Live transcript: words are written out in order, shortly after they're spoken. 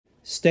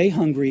Stay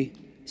hungry,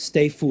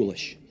 stay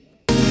foolish.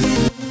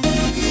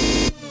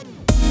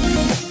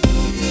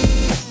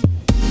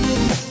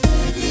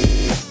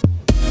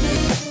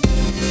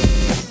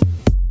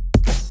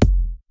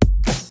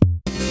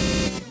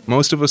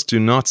 Most of us do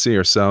not see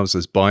ourselves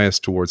as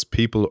biased towards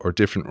people or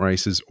different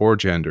races or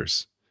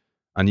genders.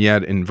 And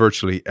yet, in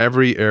virtually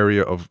every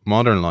area of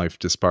modern life,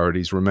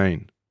 disparities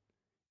remain.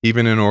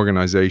 Even in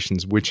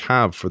organizations which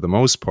have, for the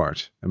most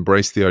part,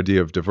 embraced the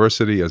idea of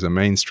diversity as a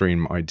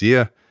mainstream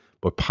idea,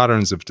 but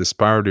patterns of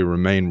disparity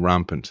remain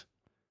rampant.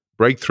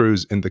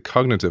 Breakthroughs in the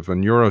cognitive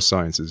and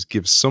neurosciences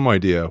give some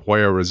idea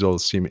why our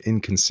results seem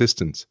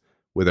inconsistent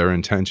with our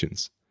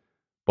intentions.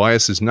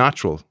 Bias is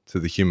natural to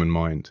the human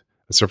mind,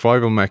 a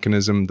survival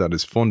mechanism that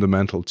is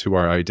fundamental to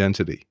our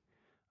identity,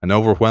 and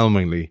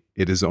overwhelmingly,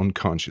 it is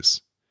unconscious.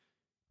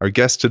 Our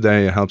guest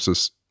today helps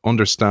us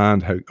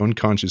understand how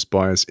unconscious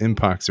bias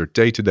impacts our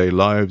day-to-day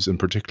lives and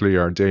particularly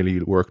our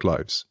daily work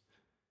lives.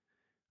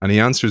 And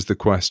he answers the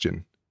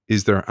question,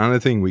 is there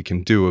anything we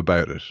can do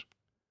about it?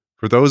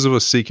 For those of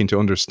us seeking to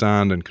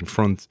understand and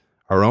confront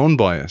our own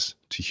bias,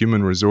 to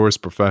human resource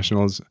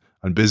professionals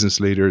and business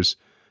leaders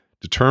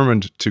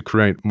determined to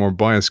create more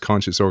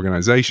bias-conscious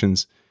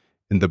organizations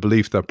in the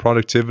belief that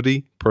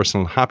productivity,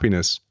 personal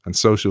happiness, and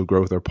social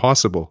growth are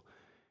possible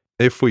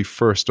if we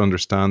first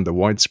understand the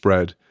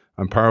widespread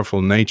and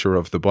powerful nature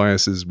of the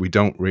biases we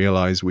don't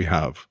realize we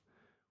have.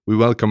 We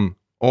welcome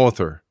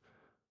author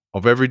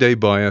of Everyday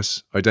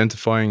Bias,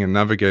 Identifying and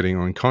Navigating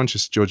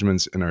Unconscious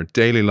Judgments in Our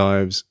Daily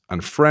Lives,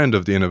 and friend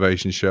of the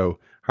Innovation Show,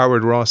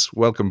 Howard Ross.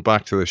 Welcome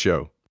back to the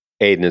show.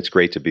 Aidan, it's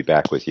great to be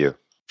back with you.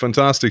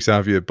 Fantastic to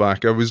have you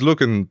back. I was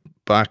looking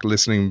back,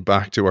 listening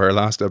back to our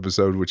last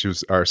episode, which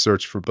was our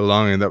search for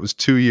belonging. That was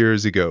 2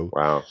 years ago.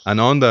 Wow. And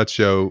on that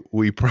show,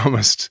 we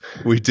promised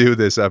we'd do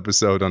this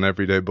episode on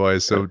Everyday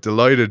Bias. So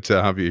delighted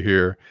to have you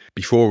here.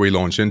 Before we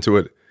launch into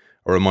it,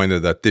 a reminder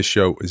that this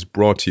show is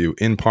brought to you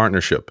in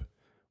partnership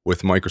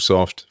with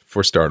Microsoft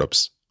for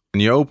Startups.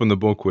 And you open the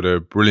book with a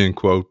brilliant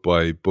quote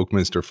by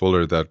Buckminster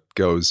Fuller that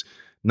goes,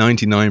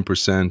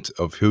 99%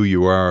 of who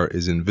you are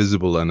is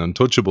invisible and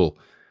untouchable.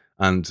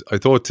 And I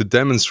thought to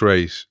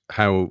demonstrate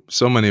how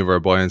so many of our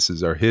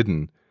biases are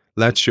hidden,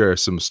 let's share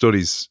some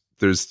studies.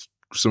 There's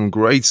some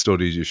great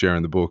studies you share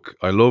in the book.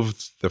 I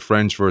loved the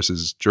French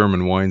versus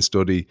German wine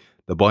study,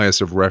 the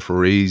bias of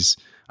referees,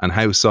 and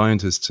how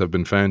scientists have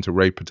been found to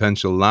rate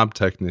potential lab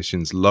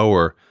technicians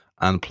lower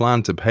and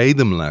plan to pay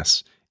them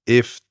less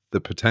if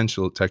the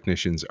potential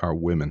technicians are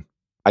women.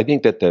 I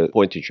think that the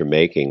point that you're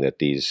making, that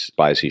these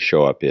biases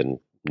show up in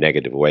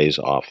negative ways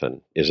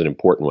often, is an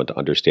important one to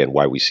understand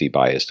why we see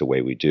bias the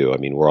way we do. I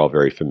mean, we're all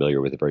very familiar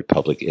with the very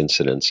public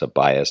incidents of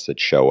bias that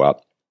show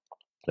up.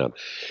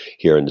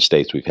 Here in the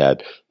States, we've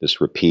had this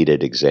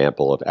repeated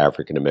example of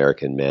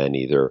African-American men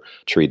either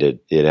treated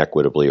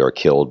inequitably or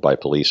killed by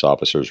police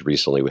officers.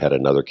 Recently, we had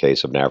another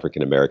case of an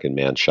African-American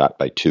man shot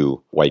by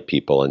 2 white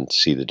people and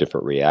see the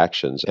different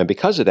reactions. And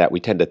because of that, we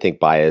tend to think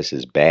bias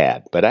is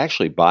bad. But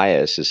actually,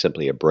 bias is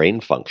simply a brain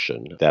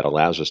function that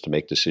allows us to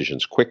make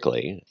decisions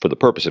quickly for the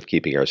purpose of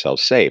keeping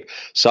ourselves safe.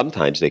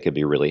 Sometimes they can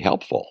be really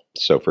helpful.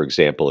 So, for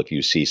example, if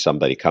you see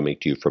somebody coming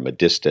to you from a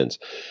distance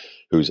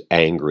who's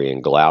angry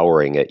and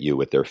glowering at you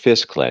with their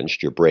fist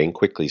clenched, your brain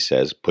quickly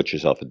says, put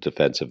yourself in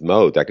defensive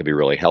mode. That could be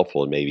really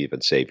helpful and maybe even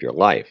save your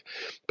life.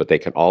 But they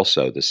can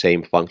also, the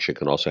same function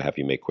can also have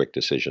you make quick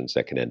decisions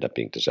that can end up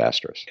being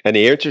disastrous. And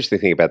the interesting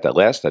thing about that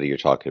last study you're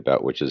talking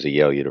about, which is a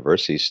Yale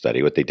University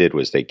study, what they did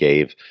was they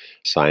gave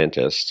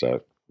scientists,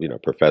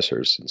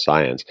 professors in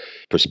science,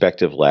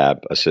 prospective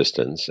lab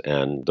assistants,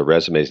 and the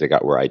resumes they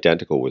got were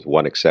identical with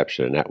one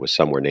exception, and that was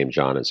some were named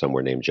John and some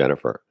were named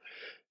Jennifer.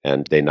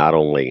 And they not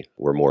only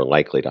were more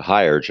likely to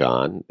hire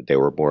John, they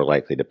were more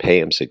likely to pay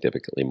him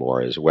significantly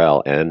more as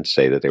well, and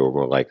say that they were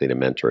more likely to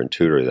mentor and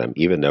tutor them,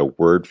 even though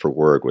word for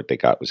word what they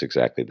got was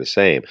exactly the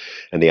same.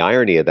 And the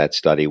irony of that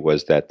study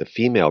was that the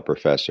female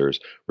professors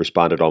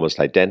responded almost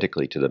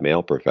identically to the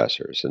male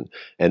professors.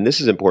 And this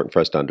is important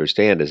for us to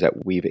understand, is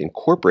that we've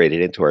incorporated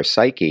into our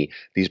psyche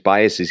these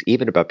biases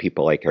even about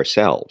people like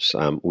ourselves.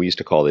 We used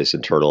to call this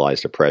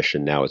internalized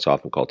oppression. Now it's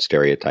often called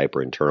stereotype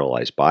or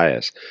internalized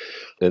bias.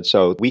 And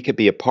so we could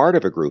be a part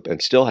of a group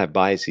and still have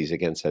biases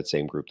against that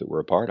same group that we're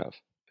a part of.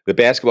 The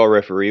basketball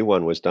referee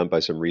one was done by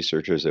some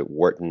researchers at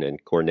Wharton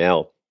and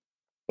Cornell,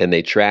 and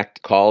they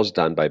tracked calls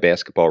done by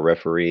basketball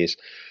referees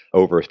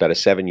over about a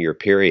 7-year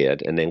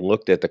period, and they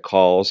looked at the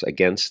calls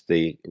against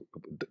the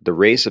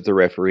race of the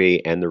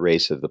referee and the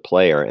race of the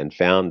player, and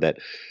found that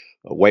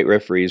white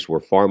referees were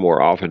far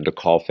more often to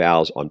call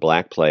fouls on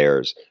black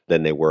players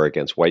than they were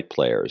against white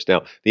players.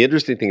 Now, the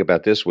interesting thing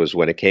about this was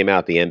when it came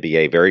out, the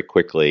NBA very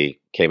quickly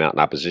came out in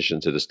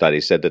opposition to the study,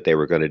 said that they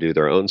were going to do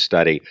their own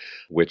study,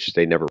 which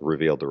they never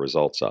revealed the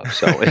results of.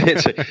 So,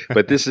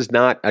 but this is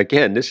not,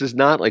 again, this is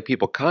not like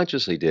people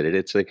consciously did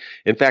it.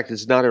 In fact,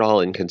 it's not at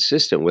all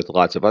inconsistent with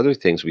lots of other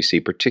things we see,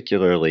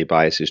 particularly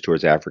biases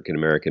towards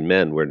African-American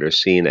men, where they're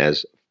seen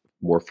as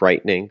more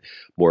frightening,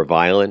 more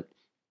violent,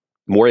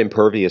 More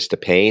impervious to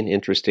pain,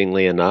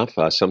 interestingly enough.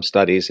 Some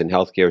studies in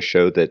healthcare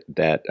show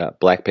that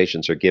Black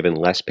patients are given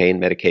less pain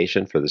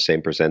medication for the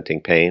same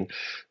presenting pain,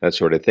 that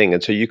sort of thing.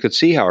 And so you could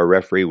see how a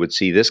referee would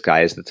see this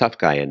guy as the tough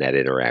guy in that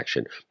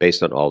interaction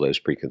based on all those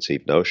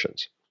preconceived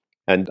notions.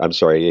 And I'm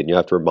sorry, and you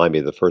have to remind me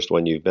of the first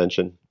one you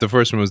mentioned. The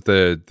first one was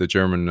the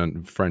German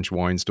and French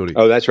wine study.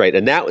 Oh, that's right.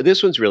 And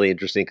this one's really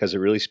interesting because it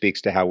really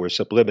speaks to how we're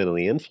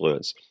subliminally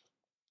influenced.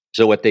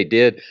 So what they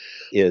did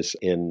is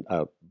in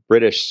a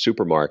British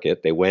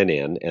supermarket, they went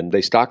in and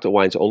they stocked the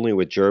wines only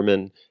with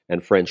German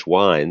and French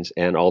wines.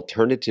 And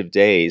alternative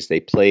days, they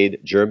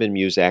played German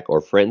music or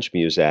French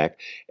music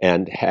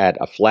and had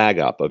a flag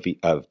up of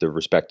the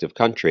respective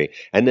country.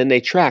 And then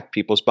they tracked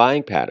people's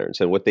buying patterns.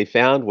 And what they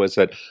found was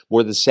that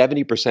more than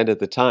 70% of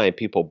the time,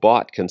 people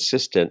bought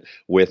consistent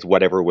with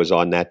whatever was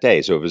on that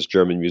day. So if it was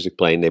German music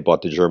playing, they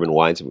bought the German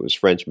wines. If it was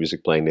French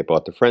music playing, they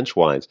bought the French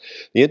wines.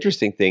 The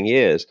interesting thing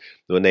is,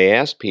 when they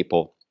asked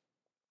people,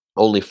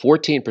 only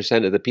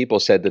 14% of the people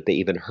said that they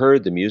even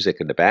heard the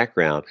music in the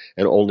background,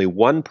 and only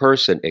one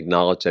person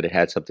acknowledged that it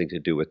had something to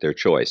do with their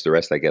choice. The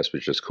rest, I guess,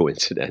 was just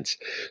coincidence.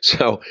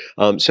 So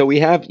we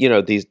have,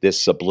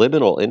 this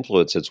subliminal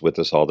influence that's with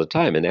us all the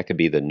time, and that could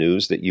be the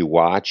news that you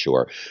watch,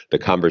 or the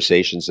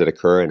conversations that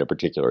occur in a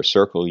particular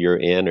circle you're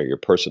in, or your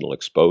personal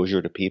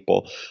exposure to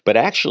people. But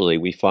actually,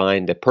 we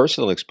find that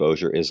personal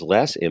exposure is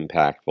less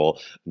impactful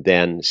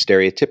than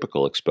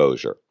stereotypical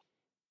exposure.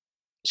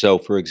 So,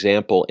 for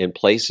example, in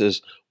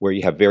places where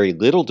you have very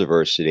little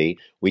diversity,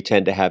 we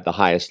tend to have the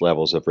highest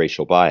levels of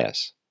racial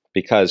bias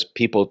because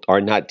people are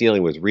not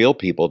dealing with real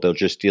people, they're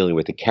just dealing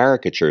with the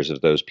caricatures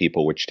of those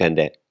people, which tend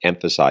to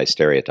emphasize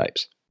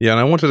stereotypes. Yeah, and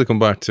I wanted to come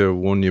back to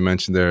one you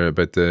mentioned there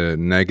about the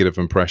negative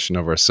impression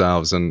of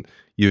ourselves. And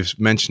you've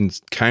mentioned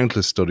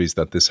countless studies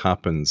that this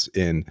happens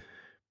in.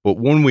 But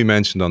one we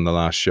mentioned on the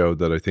last show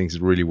that I think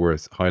is really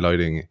worth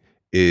highlighting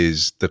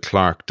is the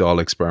Clark doll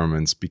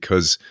experiments,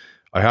 because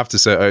I have to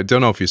say, I don't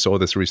know if you saw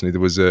this recently.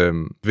 There was a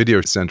video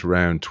sent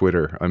around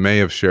Twitter. I may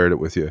have shared it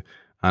with you.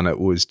 And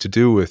it was to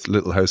do with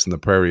Little House on the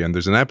Prairie. And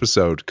there's an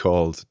episode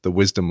called The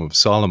Wisdom of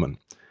Solomon.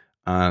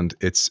 And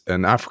it's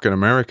an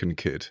African-American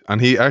kid.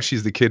 And he actually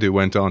is the kid who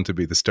went on to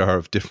be the star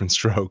of Different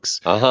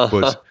Strokes.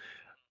 But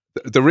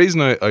the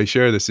reason I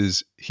share this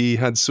is he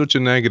had such a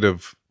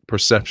negative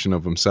perception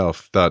of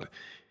himself that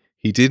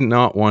he did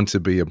not want to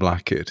be a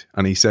black kid.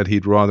 And he said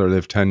he'd rather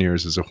live 10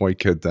 years as a white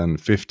kid than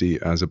 50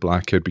 as a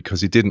black kid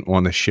because he didn't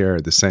want to share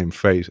the same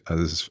fate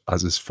as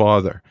his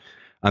father.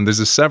 And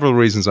there's several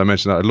reasons I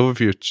mentioned that. I'd love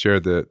if you share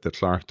the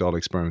Clark doll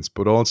experiments.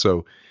 But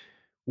also,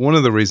 one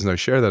of the reasons I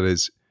share that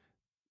is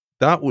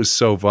that was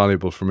so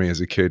valuable for me as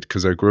a kid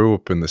because I grew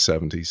up in the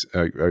 70s.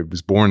 I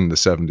was born in the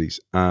 70s.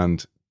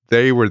 And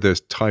they were the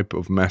type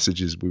of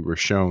messages we were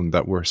shown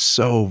that were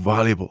so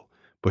valuable.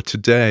 But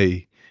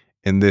today,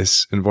 in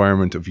this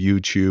environment of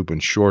YouTube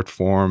and short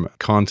form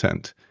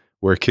content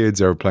where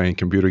kids are playing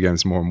computer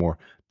games more and more,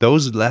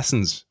 those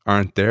lessons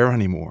aren't there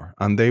anymore.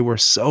 And they were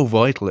so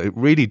vital. It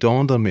really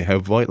dawned on me how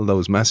vital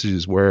those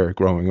messages were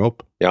growing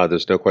up. Yeah,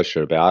 there's no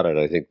question about it.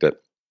 I think that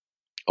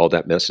all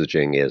that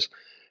messaging is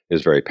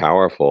very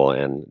powerful,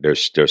 and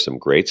there's some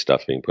great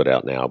stuff being put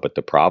out now. But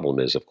the problem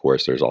is, of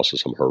course, there's also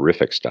some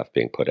horrific stuff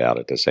being put out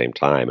at the same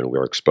time, and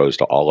we're exposed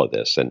to all of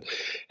this.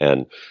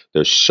 And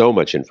there's so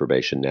much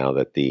information now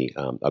that the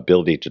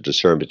ability to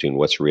discern between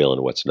what's real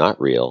and what's not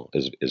real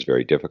is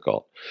very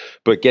difficult.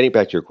 But getting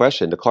back to your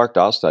question, the Clark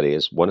doll study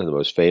is one of the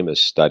most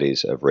famous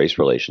studies of race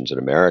relations in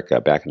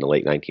America. Back in the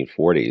late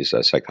 1940s,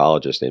 a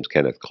psychologist named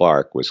Kenneth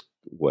Clark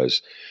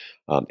was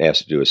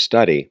asked to do a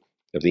study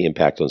of the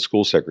impact on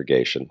school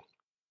segregation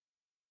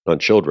on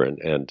children,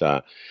 and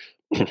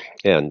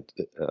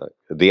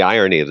the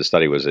irony of the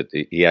study was that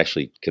he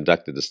actually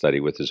conducted the study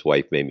with his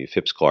wife, Mamie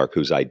Phipps Clark,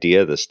 whose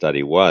idea the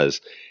study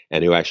was,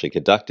 and who actually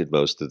conducted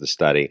most of the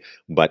study.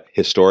 But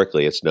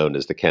historically, it's known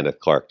as the Kenneth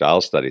Clark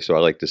doll study. So I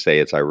like to say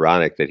it's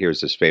ironic that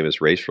here's this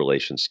famous race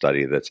relations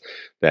study that's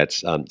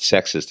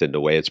sexist in the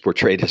way it's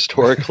portrayed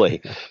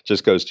historically.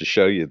 Just goes to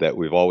show you that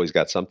we've always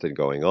got something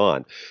going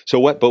on. So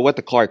what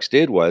the Clarks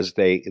did was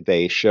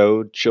they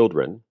showed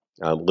children,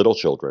 little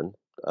children,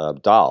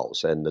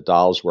 dolls, and the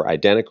dolls were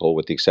identical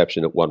with the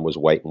exception that one was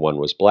white and one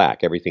was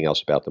black. Everything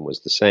else about them was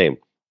the same.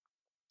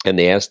 And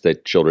they asked the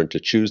children to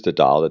choose the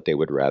doll that they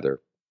would rather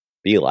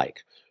be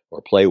like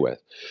or play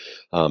with.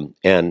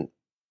 And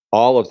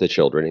all of the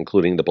children,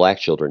 including the black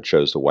children,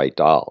 chose the white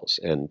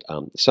dolls. And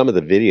some of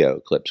the video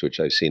clips,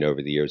 which I've seen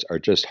over the years, are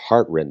just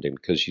heartrending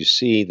because you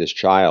see this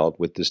child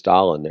with this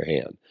doll in their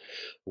hand.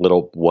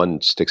 Little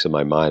one sticks in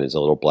my mind is a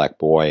little black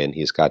boy, and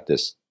he's got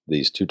these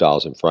two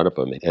dolls in front of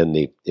him. And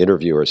the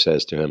interviewer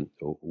says to him,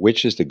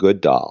 "Which is the good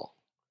doll?"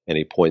 And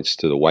he points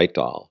to the white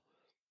doll.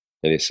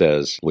 And he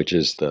says, "Which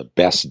is the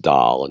best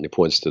doll?" And he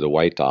points to the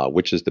white doll.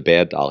 "Which is the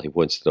bad doll?" He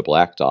points to the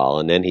black doll.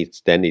 And then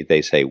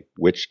they say,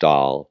 "Which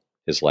doll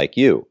is like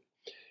you?"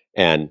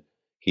 And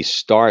he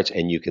starts,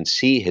 and you can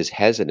see his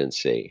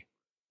hesitancy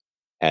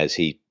as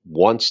he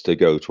wants to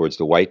go towards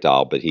the white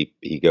doll, but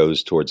he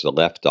goes towards the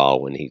left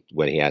doll when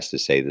he has to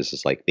say, "This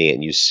is like me."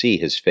 And you see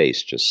his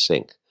face just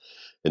sink.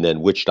 And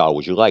then which doll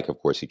would you like? Of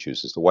course, he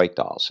chooses the white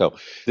doll. So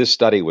this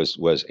study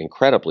was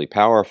incredibly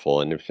powerful.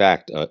 And in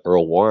fact,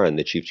 Earl Warren,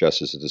 the Chief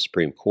Justice of the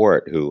Supreme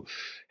Court, who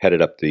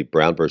headed up the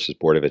Brown versus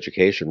Board of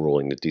Education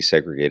ruling that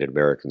desegregated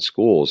American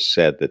schools,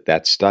 said that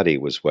that study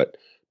was what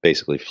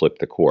basically flipped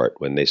the court.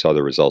 When they saw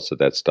the results of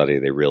that study,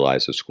 they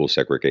realized that school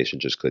segregation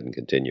just couldn't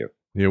continue.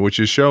 Yeah, which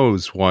just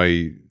shows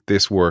why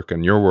this work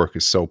and your work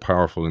is so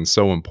powerful and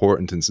so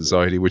important in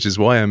society, which is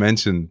why I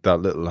mentioned that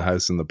Little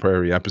House on the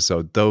Prairie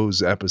episode.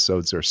 Those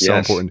episodes are so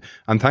important.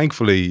 And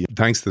thankfully,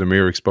 thanks to the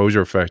mere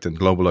exposure effect and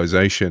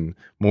globalization,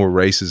 more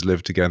races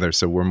live together.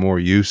 So we're more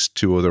used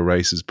to other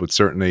races. But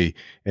certainly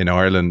in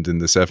Ireland in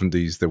the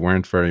 70s, there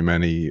weren't very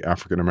many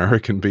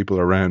African-American people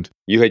around.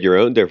 You had your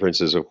own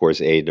differences, of course,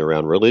 Aidan,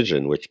 around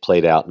religion, which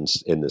played out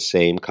in the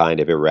same kind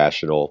of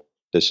irrational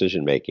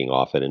decision-making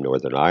often in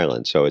Northern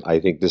Ireland. So I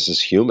think this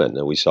is human.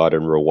 And we saw it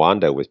in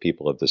Rwanda with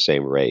people of the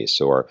same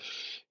race, or,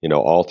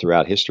 all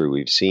throughout history,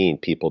 we've seen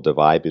people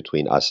divide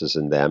between us's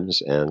and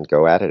them's and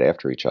go at it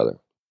after each other.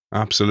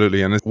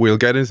 Absolutely. And we'll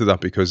get into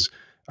that because,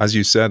 as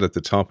you said at the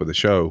top of the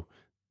show,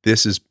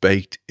 this is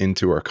baked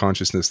into our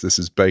consciousness. This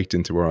is baked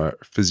into our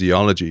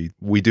physiology.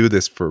 We do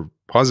this for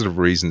positive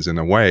reasons in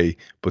a way,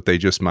 but they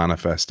just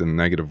manifest in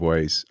negative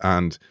ways.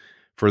 And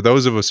for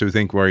those of us who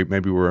think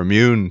maybe we're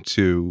immune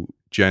to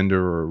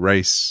gender or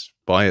race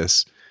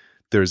bias,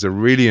 there's a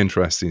really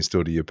interesting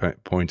study you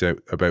point out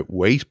about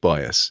weight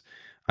bias.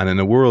 And in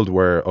a world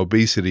where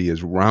obesity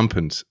is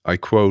rampant, I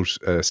quote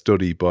a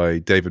study by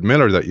David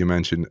Miller that you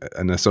mentioned,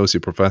 an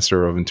associate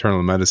professor of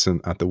internal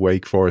medicine at the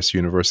Wake Forest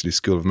University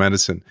School of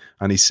Medicine.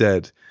 And he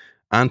said,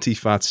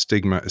 anti-fat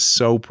stigma is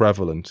so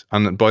prevalent.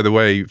 And by the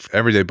way,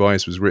 Everyday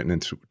Bias was written in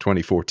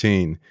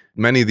 2014.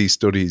 Many of these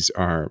studies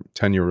are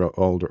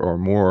 10-year-old or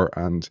more,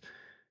 and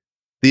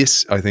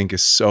this, I think,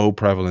 is so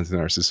prevalent in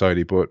our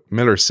society. But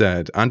Miller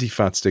said,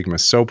 anti-fat stigma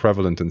is so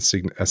prevalent and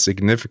a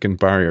significant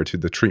barrier to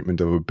the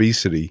treatment of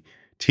obesity.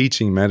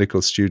 Teaching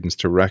medical students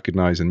to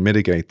recognize and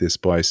mitigate this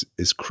bias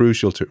is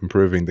crucial to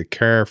improving the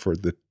care for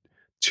the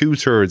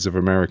 2/3 of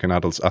American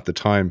adults at the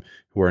time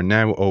who are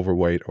now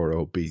overweight or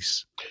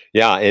obese.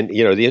 Yeah, and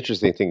the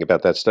interesting thing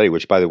about that study,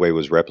 which by the way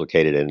was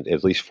replicated in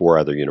at least 4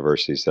 other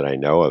universities that I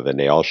know of, and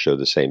they all show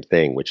the same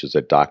thing, which is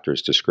that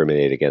doctors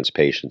discriminate against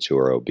patients who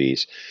are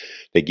obese.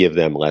 They give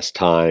them less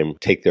time,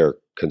 take their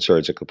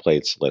concerns and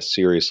complaints less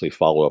seriously,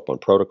 follow up on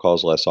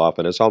protocols less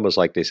often. It's almost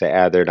like they say,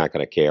 they're not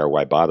going to care,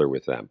 why bother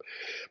with them?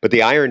 But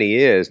the irony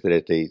is that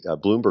at the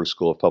Bloomberg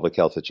School of Public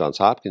Health at Johns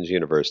Hopkins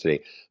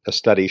University, a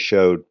study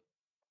showed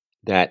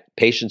that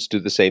patients do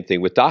the same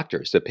thing with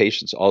doctors, that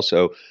patients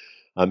also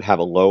have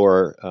a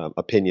lower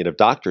opinion of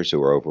doctors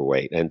who are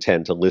overweight and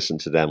tend to listen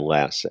to them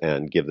less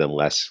and give them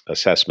less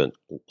assessment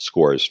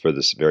scores for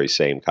this very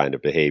same kind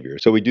of behavior.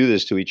 So we do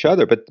this to each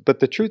other. But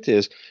the truth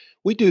is,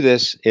 we do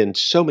this in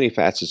so many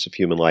facets of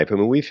human life. I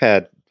mean, we've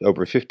had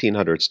over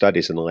 1,500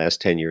 studies in the last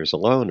 10 years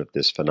alone of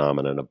this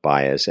phenomenon of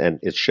bias. And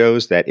it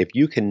shows that if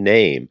you can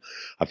name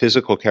a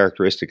physical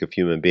characteristic of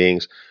human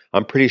beings,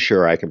 I'm pretty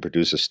sure I can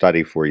produce a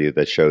study for you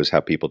that shows how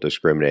people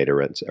discriminate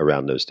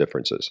around those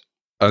differences.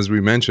 As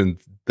we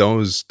mentioned,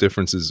 those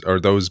differences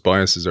or those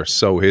biases are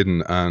so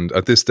hidden. And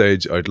at this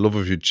stage, I'd love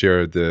if you'd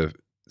share the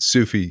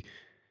Sufi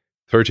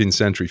 13th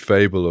century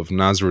fable of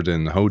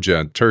Nasruddin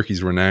Hoja,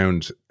 Turkey's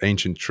renowned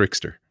ancient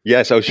trickster.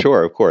 Yes, oh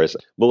sure, of course.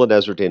 Mullah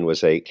Nasruddin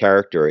was a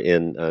character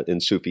in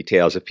Sufi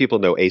tales. If people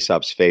know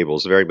Aesop's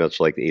fables, very much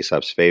like the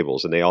Aesop's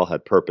fables, and they all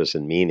had purpose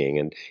and meaning.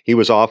 And he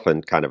was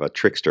often kind of a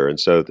trickster. And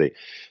so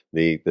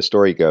the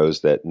story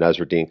goes that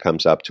Nasruddin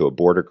comes up to a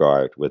border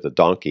guard with a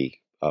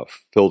donkey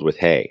filled with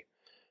hay,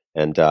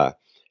 and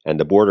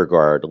the border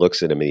guard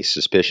looks at him and he's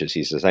suspicious.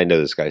 He says, I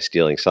know this guy's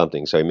stealing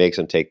something. So he makes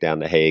him take down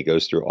the hay,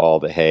 goes through all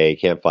the hay,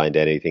 can't find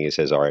anything. He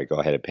says, all right, go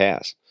ahead and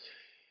pass.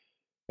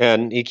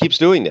 And he keeps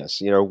doing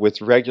this, with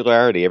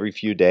regularity every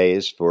few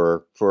days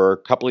for a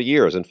couple of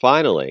years. And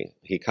finally,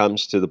 he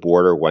comes to the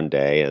border one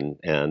day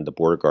and the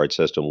border guard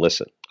says to him,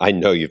 listen, I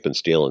know you've been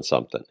stealing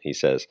something. He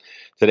says,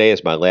 today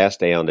is my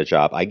last day on the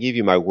job. I give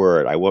you my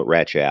word. I won't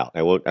rat you out.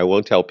 I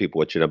won't tell people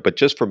what you've done. But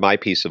just for my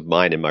peace of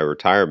mind and my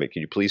retirement,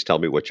 can you please tell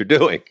me what you're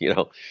doing?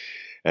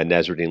 And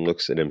Nasruddin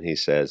looks at him. He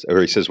says,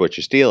 what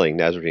you're stealing.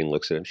 Nasruddin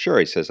looks at him. Sure.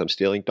 He says, I'm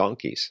stealing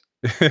donkeys.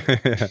 He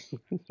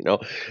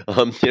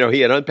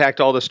had unpacked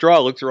all the straw,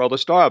 looked through all the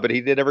straw, but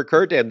it never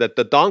occurred to him that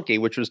the donkey,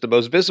 which was the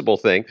most visible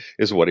thing,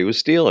 is what he was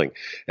stealing.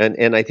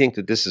 And I think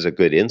that this is a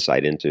good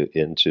insight into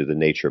the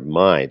nature of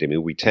mind. I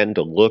mean, we tend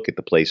to look at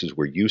the places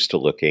we're used to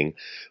looking.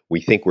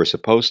 We think we're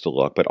supposed to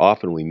look, but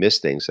often we miss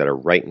things that are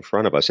right in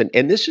front of us.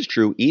 And this is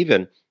true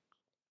even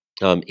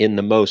in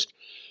the most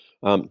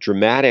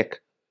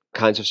dramatic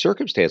kinds of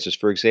circumstances.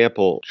 For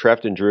example,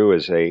 Trefton Drew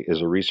is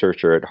a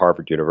researcher at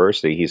Harvard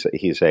University.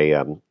 He's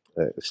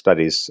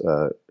studies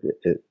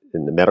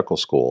in the medical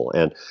school,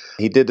 and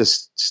he did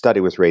this study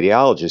with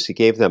radiologists. He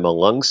gave them a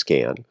lung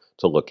scan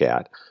to look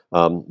at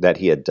that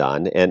he had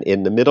done, and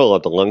in the middle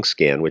of the lung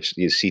scan, which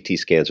these CT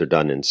scans are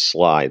done in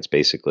slides,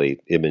 basically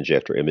image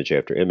after image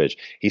after image,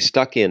 he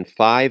stuck in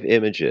 5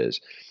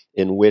 images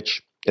in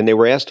which And they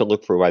were asked to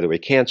look for, by the way,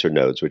 cancer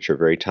nodes, which are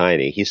very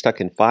tiny. He stuck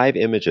in 5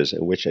 images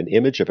in which an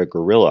image of a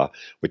gorilla,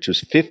 which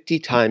was 50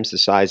 times the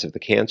size of the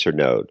cancer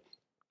node,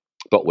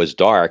 but was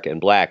dark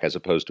and black as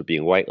opposed to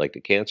being white like the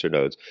cancer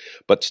nodes,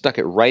 but stuck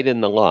it right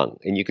in the lung.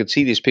 And you can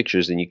see these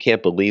pictures and you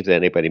can't believe that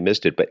anybody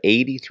missed it, but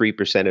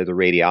 83% of the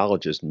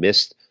radiologists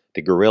missed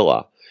the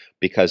gorilla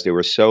because they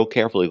were so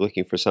carefully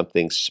looking for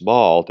something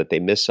small that they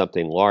missed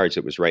something large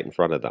that was right in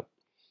front of them.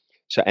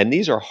 So, and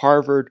these are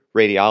Harvard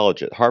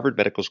radiologists, Harvard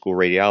Medical School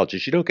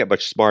radiologists. You don't get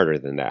much smarter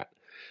than that.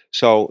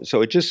 So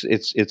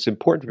it's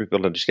important for people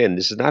to understand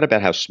this is not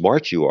about how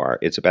smart you are,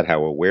 it's about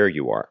how aware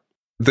you are.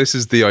 This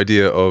is the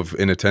idea of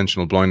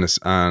inattentional blindness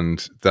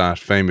and that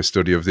famous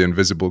study of the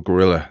invisible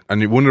gorilla.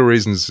 And one of the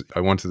reasons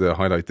I wanted to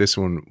highlight this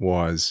one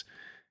was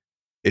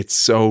it's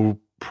so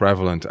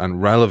prevalent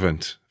and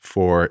relevant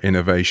for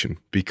innovation,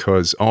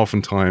 because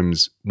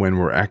oftentimes when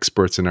we're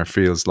experts in our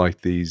fields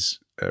like these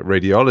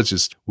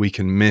radiologists, we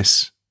can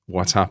miss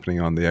what's happening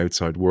on the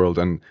outside world.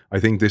 And I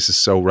think this is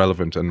so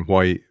relevant, and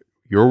why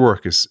your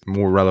work is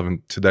more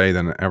relevant today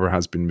than it ever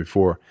has been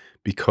before,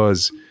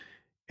 because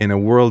in a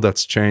world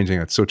that's changing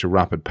at such a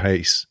rapid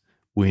pace,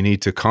 we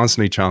need to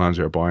constantly challenge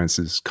our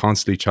biases,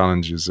 constantly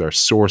challenge our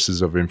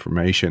sources of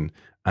information,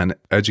 and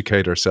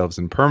educate ourselves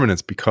in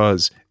permanence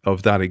because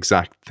of that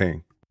exact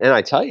thing. And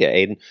I tell you,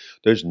 Aidan,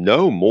 there's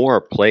no more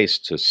place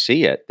to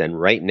see it than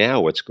right now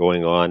what's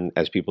going on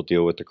as people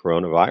deal with the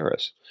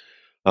coronavirus.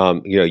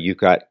 You've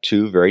got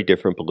 2 very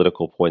different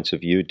political points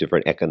of view,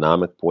 different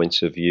economic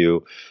points of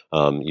view.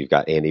 You've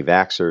got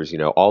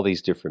anti-vaxxers, all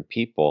these different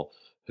people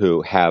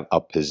who have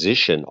a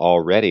position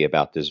already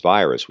about this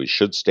virus. We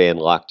should stay in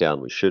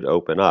lockdown. We should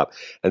open up.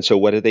 And so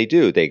what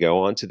do? They go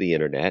onto the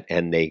internet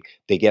and they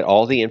get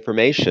all the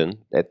information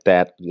that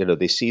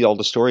they see all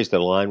the stories that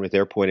align with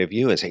their point of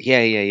view and say,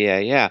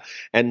 yeah,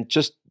 and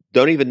just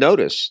don't even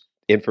notice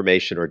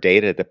information or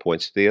data that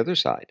points to the other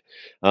side.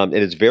 And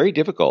it's very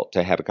difficult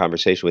to have a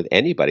conversation with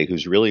anybody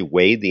who's really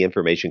weighed the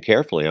information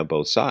carefully on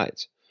both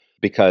sides,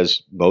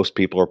 because most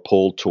people are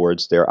pulled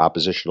towards their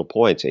oppositional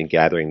points in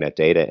gathering that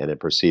data and in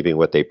perceiving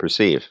what they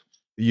perceive.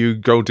 You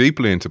go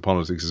deeply into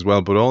politics as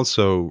well, but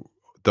also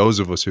those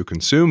of us who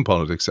consume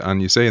politics,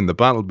 and you say in the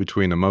battle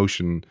between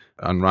emotion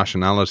and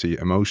rationality,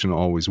 emotion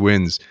always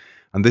wins.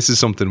 And this is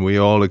something we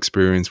all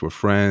experience with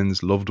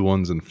friends, loved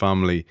ones, and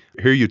family.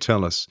 Here you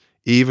tell us,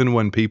 even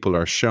when people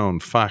are shown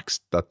facts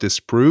that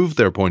disprove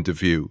their point of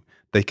view,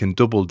 they can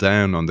double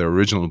down on their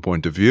original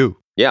point of view.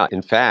 Yeah,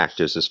 in fact,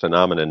 there's this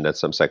phenomenon that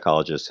some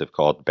psychologists have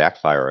called the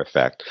backfire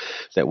effect,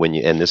 that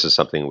and this is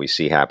something we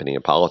see happening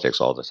in politics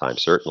all the time,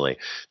 certainly,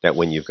 that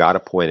when you've got a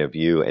point of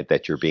view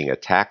that you're being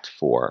attacked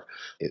for,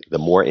 the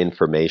more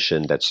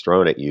information that's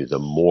thrown at you, the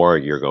more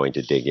you're going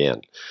to dig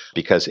in.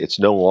 Because it's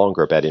no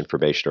longer about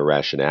information or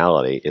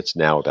rationality, it's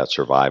now about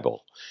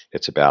survival.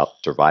 It's about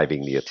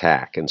surviving the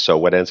attack. And so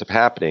what ends up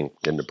happening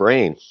in the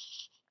brain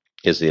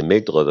is the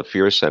amygdala, the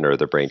fear center of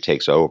the brain,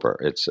 takes over.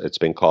 It's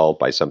been called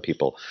by some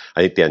people,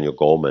 I think Daniel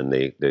Goleman,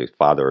 the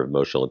father of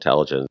emotional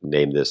intelligence,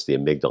 named this the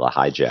amygdala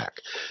hijack.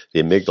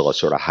 The amygdala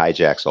sort of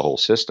hijacks the whole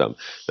system.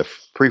 The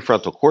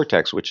prefrontal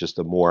cortex, which is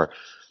the more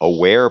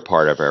aware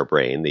part of our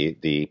brain,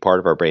 the part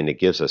of our brain that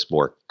gives us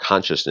more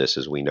consciousness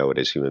as we know it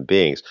as human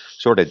beings,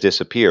 sort of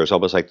disappears,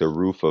 almost like the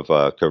roof of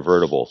a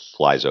convertible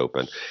flies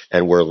open.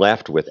 And we're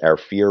left with our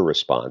fear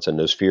response. And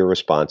those fear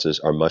responses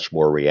are much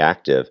more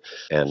reactive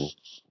and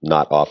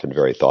not often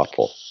very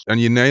thoughtful. And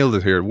you nailed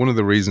it here. One of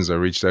the reasons I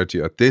reached out to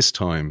you at this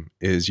time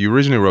is you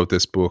originally wrote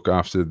this book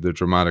after the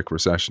dramatic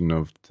recession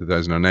of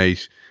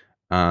 2008.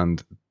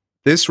 And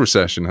this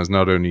recession has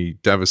not only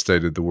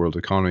devastated the world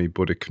economy,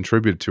 but it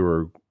contributed to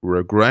a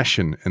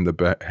regression in the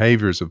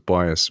behaviors of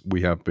bias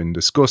we have been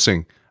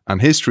discussing.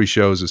 And history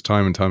shows us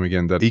time and time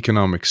again that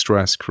economic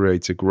stress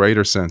creates a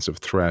greater sense of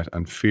threat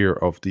and fear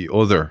of the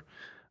other.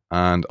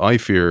 And I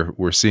fear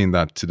we're seeing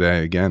that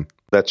today again.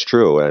 That's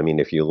true. I mean,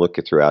 if you look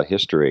at throughout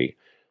history,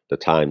 the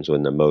times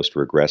when the most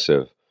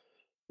regressive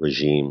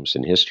regimes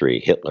in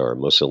history, Hitler,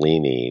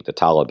 Mussolini, the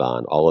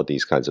Taliban, all of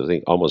these kinds of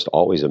things, almost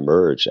always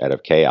emerged out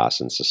of chaos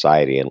in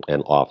society and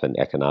often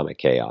economic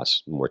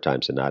chaos, more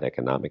times than not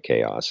economic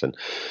chaos. And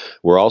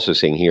we're also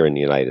seeing here in the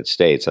United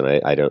States, and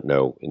I don't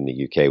know in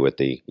the UK what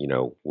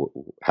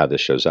how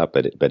this shows up,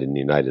 but in the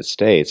United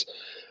States,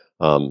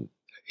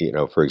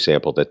 for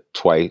example, that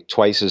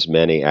twice as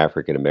many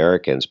African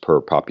Americans per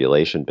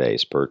population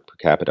base, per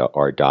capita,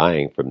 are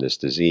dying from this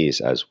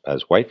disease as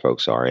white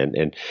folks are.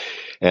 And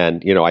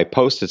I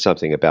posted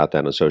something about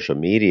that on social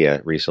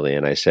media recently,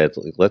 and I said,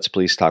 let's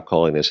please stop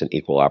calling this an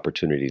equal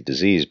opportunity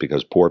disease,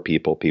 because poor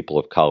people, people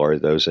of color,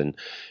 those in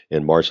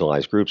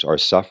marginalized groups are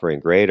suffering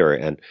greater.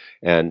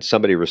 And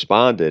somebody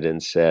responded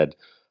and said,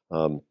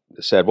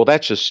 well,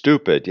 that's just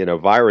stupid.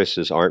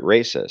 Viruses aren't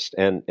racist.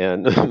 And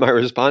my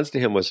response to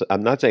him was,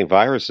 I'm not saying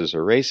viruses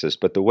are racist,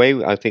 but the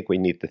way I think we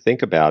need to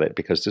think about it,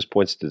 because this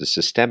points to the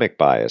systemic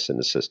bias in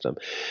the system,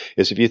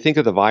 is if you think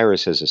of the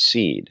virus as a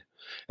seed,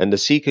 And the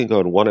seed can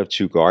go in one of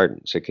two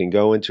gardens. It can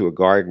go into a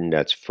garden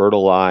that's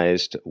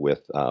fertilized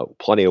with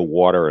plenty of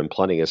water and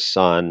plenty of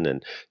sun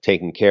and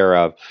taken care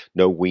of,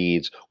 no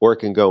weeds, or it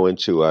can go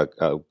into a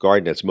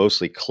garden that's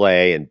mostly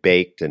clay and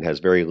baked and has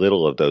very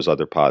little of those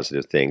other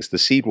positive things. The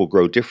seed will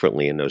grow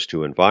differently in those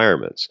two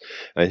environments.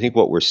 And I think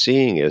what we're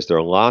seeing is there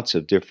are lots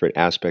of different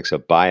aspects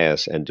of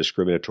bias and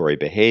discriminatory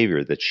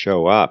behavior that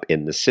show up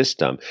in the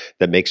system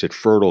that makes it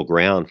fertile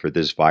ground for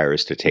this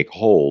virus to take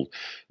hold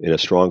in a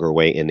stronger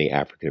way in the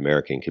African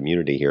American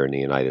community here in the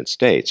United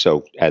States.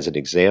 So, as an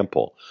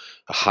example,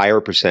 a higher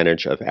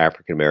percentage of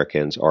African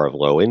Americans are of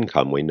low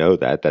income. We know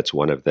that. That's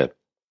one of the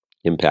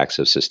impacts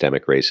of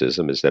systemic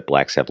racism, is that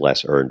blacks have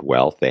less earned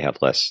wealth. They have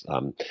less.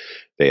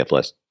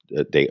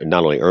 They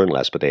not only earn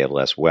less, but they have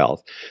less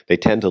wealth. They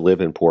tend to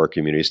live in poor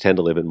communities, tend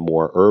to live in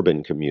more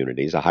urban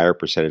communities. A higher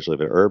percentage live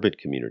in urban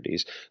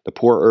communities. The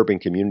poor urban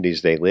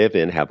communities they live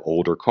in have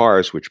older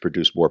cars, which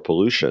produce more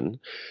pollution.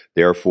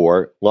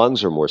 Therefore,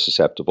 lungs are more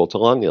susceptible to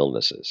lung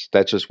illnesses.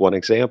 That's just one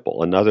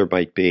example. Another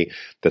might be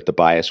that the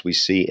bias we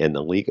see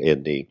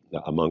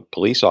among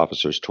police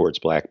officers towards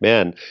black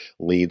men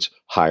leads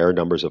higher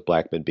numbers of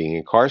black men being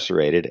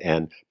incarcerated.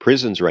 And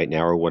prisons right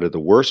now are one of the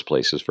worst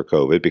places for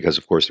COVID because,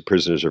 of course, the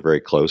prisoners are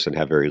very close and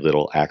have very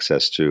little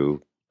access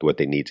to what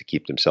they need to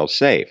keep themselves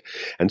safe.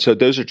 And so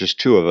those are just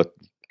two of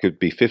could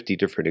be 50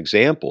 different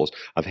examples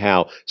of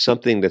how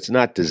something that's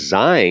not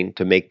designed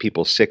to make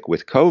people sick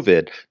with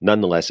COVID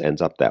nonetheless ends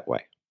up that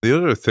way. The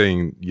other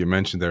thing you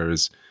mentioned there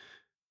is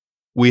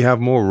we have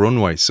more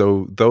runway.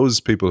 So those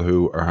people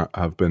who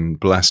have been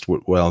blessed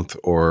with wealth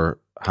or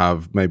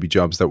have maybe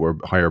jobs that were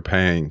higher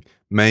paying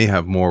may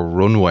have more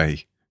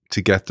runway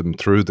to get them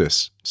through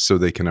this so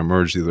they can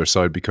emerge the other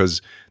side,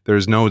 because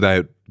there's no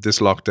doubt this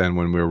lockdown,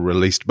 when we're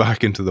released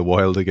back into the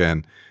wild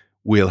again,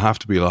 we'll have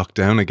to be locked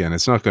down again.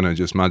 It's not going to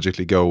just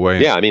magically go away.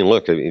 Yeah, I mean,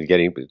 look,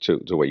 getting to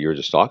what you were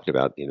just talking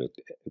about,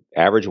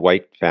 average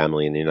white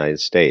family in the United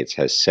States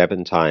has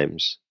 7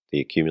 times the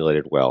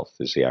accumulated wealth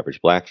as the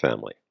average black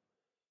family.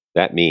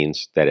 That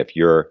means that if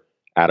you're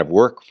out of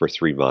work for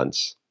 3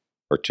 months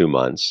or 2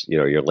 months,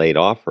 you're laid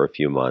off for a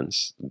few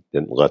months,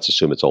 then let's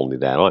assume it's only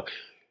that long,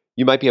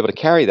 you might be able to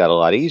carry that a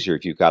lot easier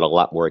if you've got a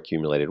lot more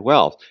accumulated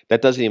wealth.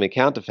 That doesn't even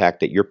count the fact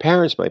that your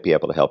parents might be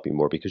able to help you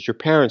more because your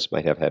parents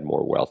might have had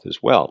more wealth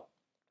as well.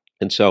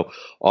 And so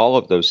all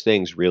of those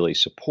things really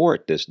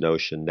support this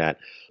notion that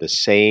the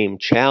same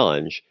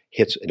challenge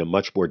hits in a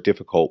much more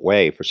difficult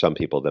way for some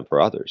people than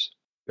for others.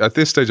 At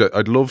this stage,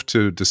 I'd love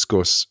to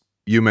discuss,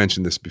 you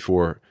mentioned this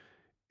before,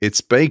 it's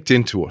baked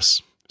into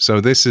us.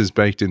 So this is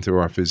baked into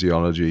our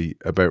physiology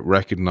about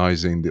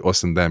recognizing the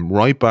us and them,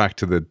 right back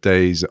to the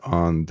days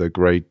on the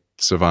great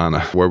savannah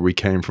where we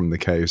came from the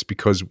chaos,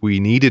 because we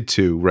needed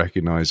to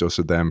recognize us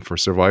and them for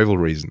survival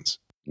reasons.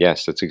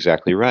 Yes, that's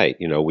exactly right.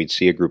 We'd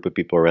see a group of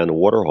people around a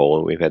water hole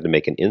and we've had to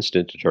make an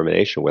instant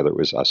determination whether it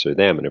was us or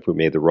them. And if we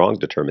made the wrong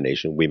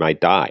determination, we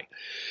might die.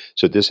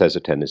 So this has a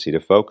tendency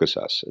to focus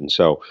us. And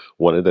so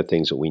one of the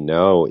things that we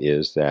know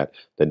is that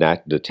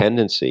the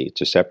tendency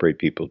to separate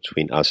people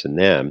between us and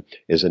them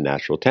is a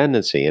natural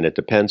tendency. And it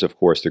depends, of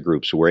course, the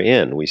groups we're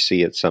in. We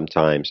see it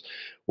sometimes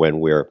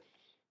when we're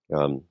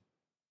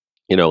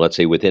let's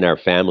say within our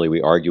family,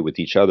 we argue with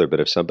each other, but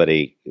if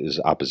somebody is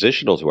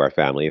oppositional to our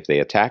family, if they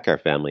attack our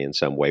family in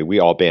some way, we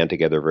all band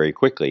together very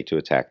quickly to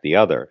attack the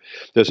other.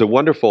 There's a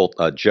wonderful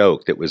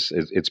joke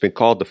it's been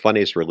called the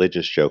funniest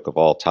religious joke of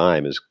all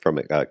time, is from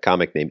a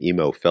comic named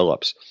Emo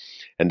Phillips.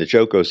 And the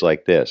joke goes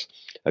like this.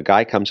 A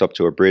guy comes up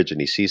to a bridge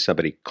and he sees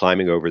somebody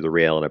climbing over the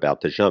rail and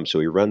about to jump. So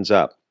he runs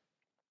up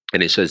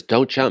and he says,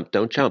 "Don't jump,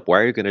 don't jump. Why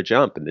are you going to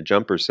jump?" And the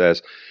jumper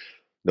says,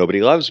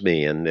 "Nobody loves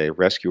me." And the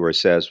rescuer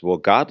says, "Well,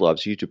 God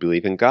loves you. Do you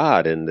believe in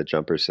God?" And the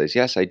jumper says,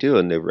 "Yes, I do."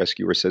 And the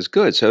rescuer says,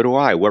 "Good, so do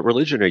I. What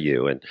religion are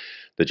you?" And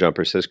the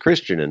jumper says,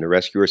 "Christian." And the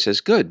rescuer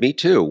says, "Good, me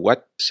too.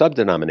 What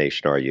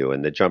subdenomination are you?"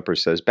 And the jumper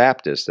says,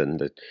 "Baptist." And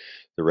the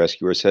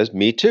rescuer says,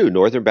 "Me too.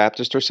 Northern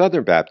Baptist or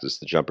Southern Baptist?"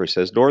 The jumper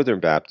says, "Northern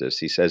Baptist."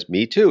 He says,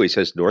 "Me too." He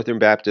says, "Northern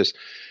Baptist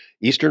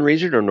Eastern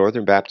region or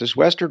Northern Baptist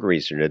Western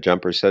region?" The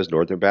jumper says,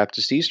 "Northern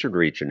Baptist Eastern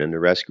region." And the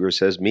rescuer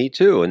says, "Me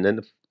too." And then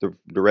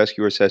the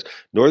rescuer says,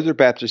 "Northern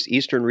Baptist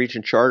Eastern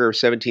region charter of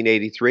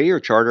 1783 or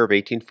charter of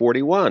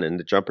 1841? And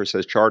the jumper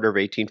says, "Charter of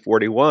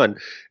 1841.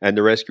 And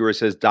the rescuer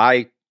says,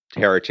 "Die,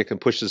 heretic," and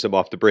pushes him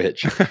off the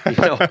bridge.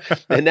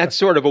 And that's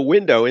sort of a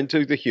window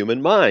into the human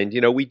mind.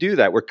 We do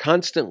that. We're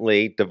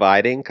constantly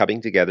dividing,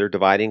 coming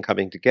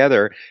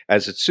together,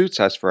 as it suits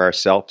us for our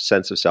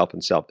sense of self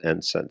and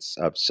sense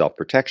of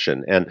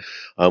self-protection.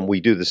 And we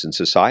do this in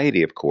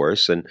society, of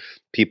course, and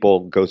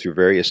people go through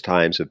various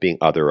times of being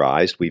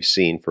otherized. We've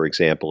seen, for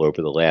example,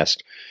 over the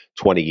last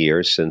 20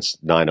 years since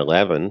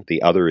 9/11,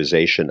 the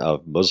otherization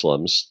of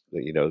Muslims,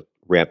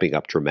 ramping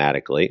up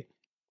dramatically.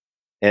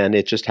 And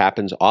it just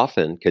happens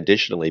often,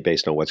 conditionally,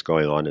 based on what's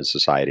going on in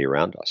society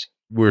around us.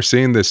 We're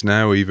seeing this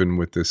now, even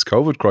with this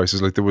COVID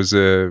crisis. Like there was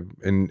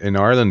in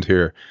Ireland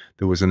here,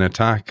 there was an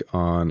attack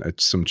on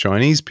some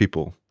Chinese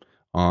people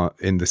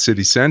in the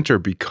city center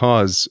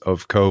because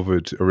of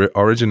COVID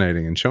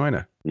originating in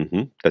China.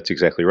 That's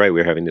exactly right.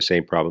 We're having the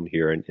same problem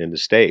here in the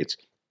States.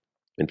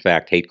 In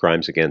fact, hate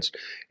crimes against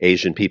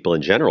Asian people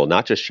in general,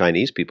 not just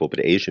Chinese people,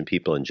 but Asian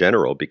people in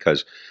general,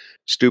 because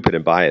stupid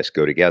and bias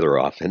go together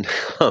often,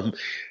 have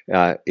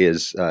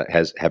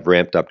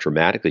ramped up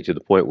dramatically to the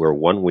point where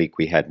one week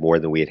we had more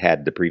than we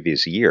had the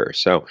previous year.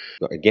 So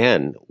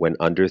again, when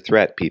under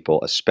threat,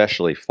 people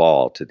especially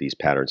fall to these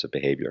patterns of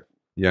behavior.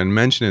 Yeah, and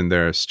mentioning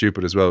there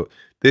stupid as well.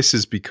 This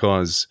is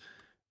because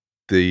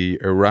the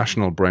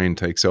irrational brain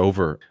takes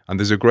over. And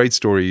there's a great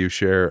story you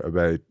share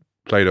about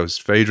Plato's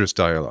Phaedrus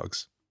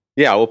dialogues.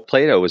 Yeah, well,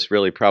 Plato was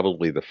really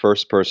probably the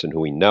first person who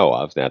we know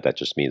of. Now, that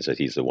just means that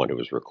he's the one who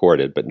was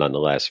recorded, but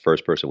nonetheless,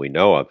 first person we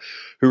know of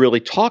who really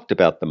talked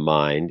about the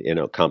mind in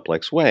a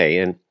complex way.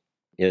 And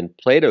in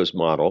Plato's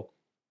model,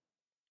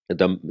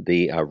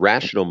 the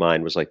rational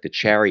mind was like the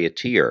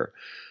charioteer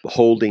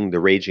holding the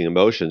raging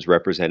emotions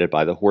represented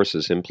by the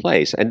horses in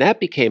place. And that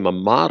became a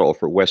model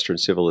for Western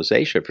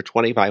civilization for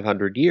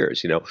 2,500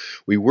 years.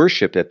 We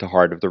worshiped at the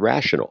heart of the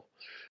rational.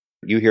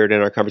 You hear it in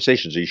our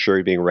conversations. Are you sure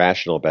you're being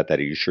rational about that?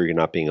 Are you sure you're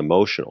not being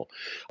emotional?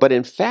 But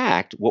in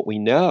fact, what we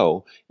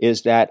know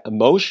is that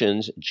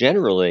emotions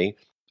generally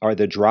are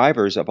the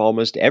drivers of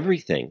almost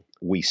everything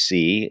we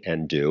see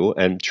and do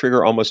and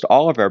trigger almost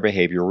all of our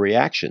behavioral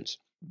reactions.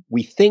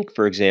 We think,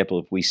 for example,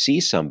 if we see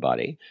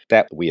somebody,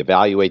 that we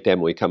evaluate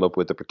them, we come up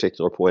with a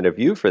particular point of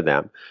view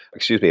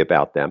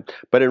about them.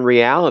 But in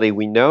reality,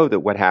 we know that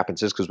what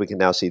happens is, because we can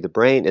now see the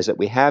brain, is that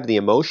we have the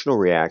emotional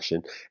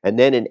reaction. And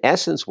then in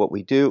essence, what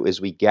we do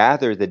is we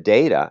gather the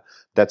data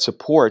that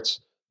supports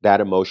that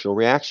emotional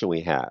reaction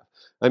we have.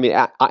 I mean,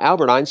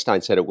 Albert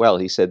Einstein said it well.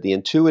 He said, the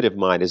intuitive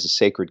mind is a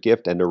sacred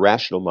gift and the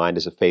rational mind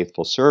is a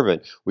faithful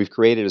servant. We've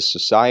created a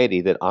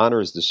society that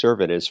honors the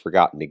servant and has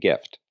forgotten the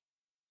gift.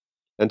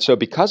 And so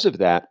because of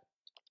that,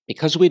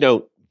 because we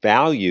don't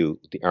value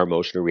our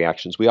emotional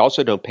reactions, we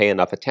also don't pay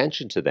enough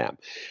attention to them.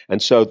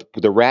 And so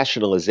the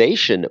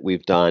rationalization that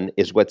we've done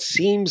is what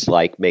seems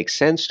like makes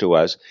sense to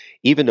us,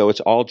 even though it's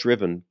all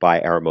driven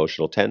by our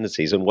emotional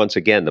tendencies. And once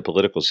again, the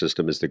political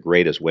system is the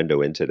greatest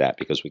window into that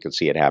because we can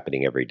see it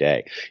happening every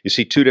day. You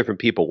see two different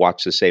people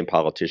watch the same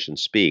politician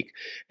speak,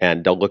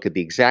 and they'll look at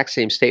the exact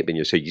same statement.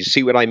 You say, you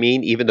see what I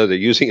mean? Even though they're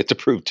using it to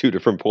prove two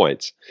different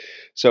points.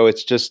 So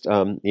it's just,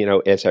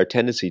 it's our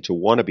tendency to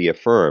want to be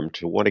affirmed,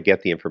 to want to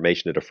get the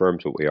information that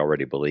affirms what we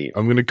already believe.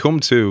 I'm going to come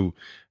to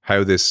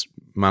how this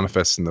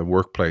manifests in the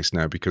workplace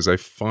now, because I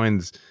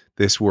find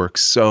this work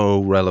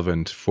so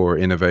relevant for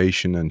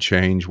innovation and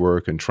change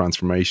work and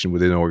transformation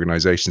within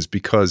organizations,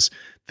 because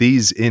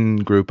these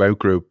in-group,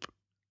 out-group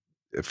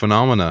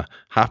phenomena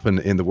happen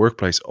in the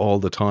workplace all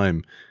the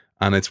time.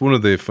 And it's one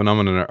of the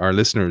phenomena our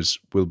listeners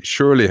will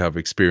surely have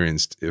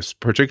experienced,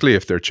 particularly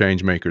if they're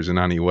change makers in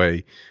any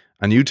way.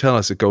 And you tell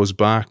us it goes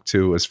back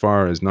to as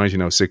far as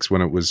 1906,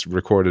 when it was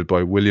recorded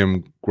by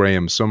William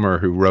Graham Sumner,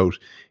 who wrote,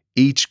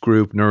 "Each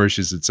group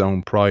nourishes its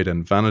own pride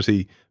and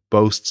vanity,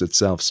 boasts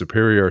itself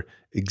superior,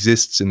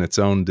 exists in its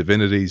own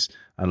divinities,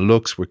 and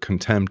looks with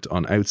contempt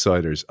on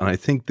outsiders." And I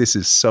think this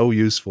is so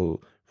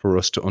useful for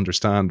us to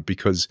understand,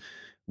 because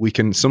we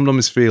can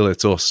sometimes feel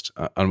it's us,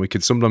 and we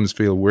can sometimes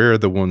feel we're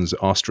the ones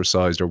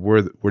ostracized, or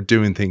we're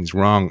doing things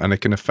wrong, and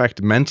it can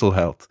affect mental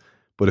health.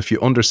 But if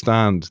you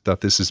understand that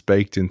this is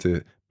baked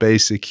into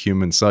basic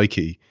human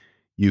psyche,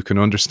 you can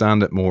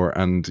understand it more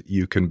and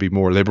you can be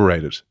more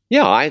liberated.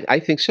 Yeah, I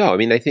think so. I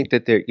mean, I think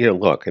that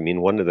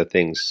one of the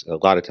things a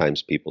lot of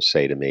times people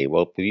say to me,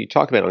 well, you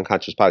talk about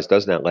unconscious bias,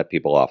 doesn't that let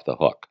people off the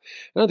hook?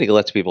 I don't think it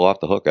lets people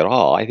off the hook at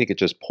all. I think it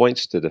just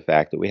points to the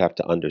fact that we have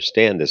to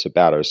understand this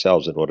about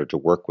ourselves in order to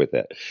work with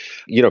it.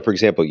 For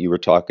example, you were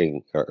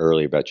talking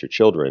earlier about your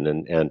children,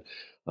 and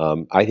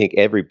I think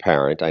every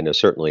parent, I know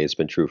certainly it's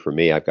been true for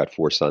me, I've got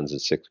 4 sons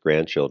and 6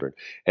 grandchildren,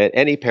 and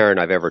any parent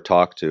I've ever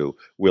talked to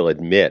will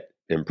admit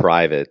in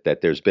private that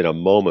there's been a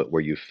moment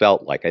where you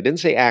felt like, I didn't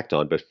say act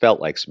on, but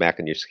felt like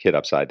smacking your kid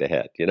upside the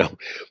head,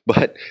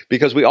 but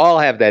because we all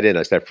have that in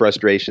us, that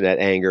frustration, that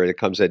anger that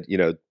comes at,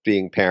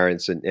 being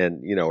parents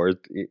or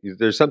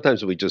there's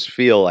sometimes we just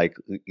feel like,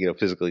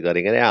 physically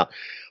letting it out.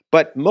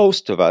 But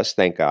most of us,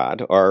 thank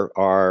God,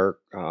 are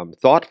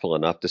thoughtful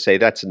enough to say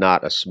that's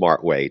not a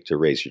smart way to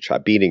raise your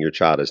child. Beating your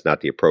child is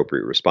not the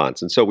appropriate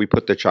response. And so we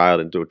put the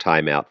child into a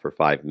timeout for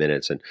 5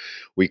 minutes, and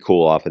we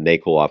cool off, and they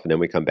cool off, and then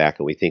we come back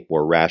and we think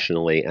more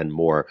rationally and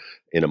more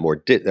in a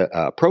more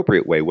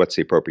appropriate way. What's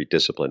the appropriate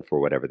discipline for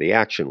whatever the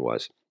action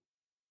was?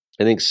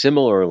 I think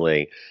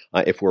similarly,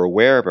 if we're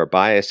aware of our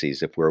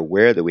biases, if we're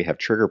aware that we have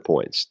trigger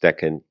points that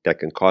can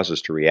cause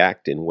us to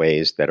react in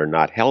ways that are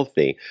not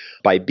healthy,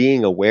 by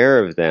being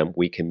aware of them,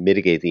 we can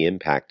mitigate the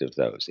impact of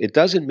those. It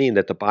doesn't mean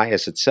that the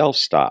bias itself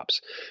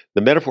stops. The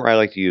metaphor I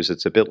like to use,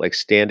 it's a bit like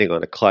standing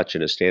on a clutch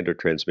in a standard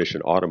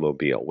transmission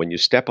automobile. When you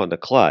step on the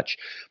clutch,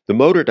 the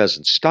motor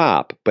doesn't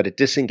stop, but it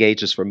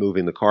disengages from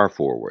moving the car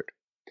forward.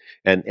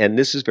 And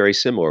this is very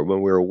similar.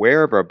 When we're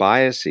aware of our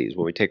biases,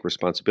 when we take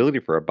responsibility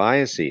for our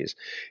biases,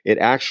 it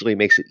actually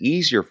makes it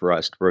easier for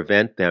us to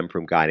prevent them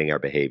from guiding our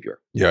behavior.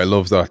 Yeah, I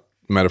love that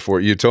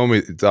metaphor. You told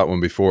me that one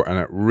before, and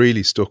it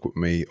really stuck with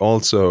me.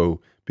 Also,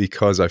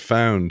 because I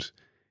found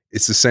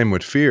it's the same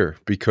with fear,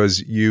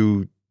 because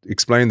you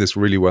explain this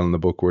really well in the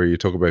book where you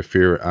talk about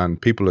fear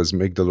and people as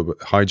amygdala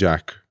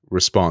hijack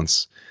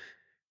response.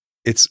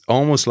 It's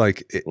almost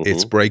like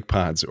it's brake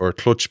pads or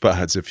clutch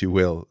pads, if you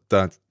will,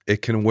 that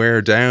it can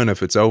wear down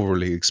if it's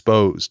overly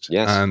exposed.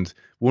 Yes. And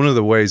one of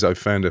the ways I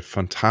found it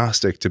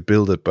fantastic to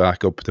build it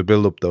back up, to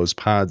build up those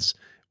pads,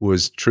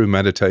 was through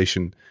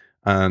meditation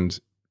and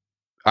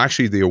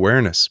actually the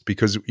awareness,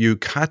 because you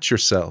catch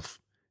yourself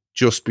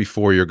just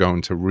before you're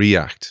going to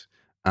react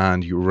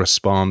and you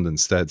respond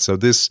instead. So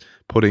this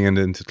putting it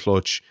into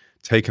clutch,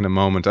 taking a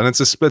moment, and it's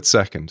a split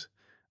second,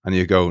 and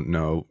you go,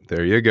 no,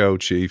 there you go,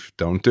 Chief,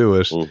 don't do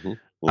it.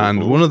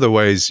 And one of the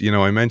ways,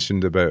 I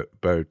mentioned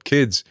about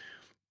kids,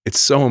 it's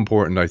so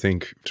important, I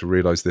think, to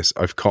realize this.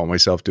 I've caught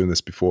myself doing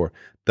this before,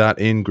 that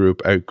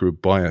in-group,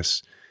 out-group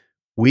bias.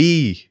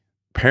 We,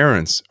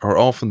 parents, are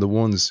often the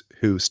ones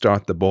who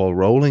start the ball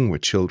rolling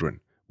with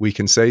children. We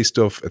can say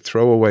stuff, a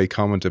throwaway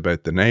comment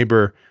about the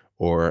neighbor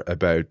or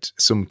about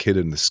some kid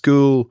in the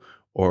school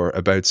or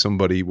about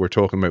somebody we're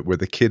talking about where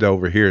the kid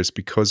overhears,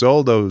 because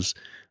all those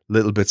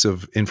little bits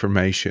of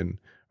information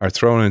are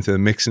thrown into the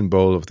mixing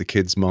bowl of the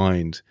kid's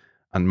mind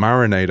and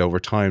marinate over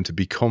time to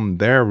become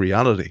their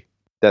reality.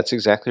 That's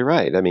exactly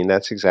right. I mean,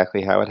 that's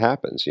exactly how it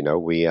happens.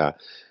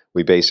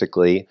 We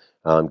basically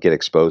get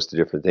exposed to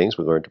different things.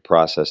 We learn to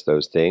process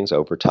those things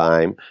over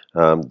time.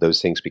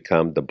 Those things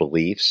become the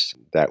beliefs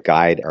that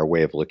guide our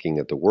way of looking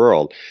at the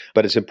world.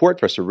 But it's important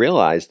for us to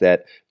realize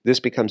that this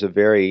becomes a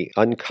very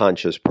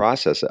unconscious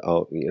process.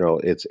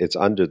 It's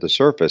under the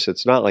surface.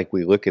 It's not like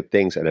we look at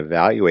things and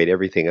evaluate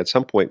everything. At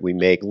some point, we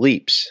make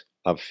leaps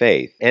of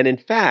faith. And in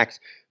fact,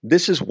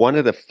 this is one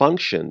of the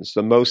functions,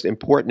 the most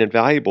important and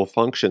valuable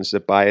functions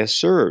that bias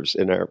serves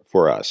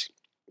for us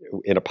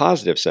in a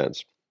positive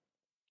sense.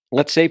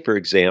 Let's say, for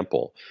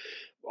example,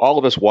 all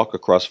of us walk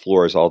across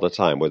floors all the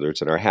time, whether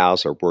it's in our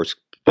house, our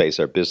workplace,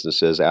 our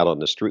businesses, out on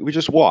the street. We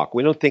just walk.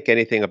 We don't think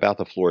anything about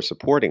the floor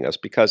supporting us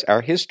because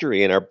our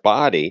history and our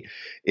body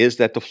is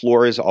that the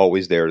floor is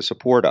always there to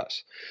support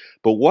us.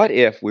 But what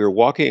if we were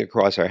walking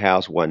across our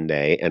house one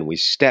day and we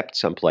stepped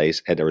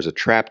someplace and there was a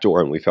trap door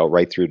and we fell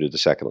right through to the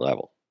second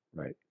level,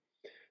 right?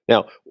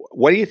 Now,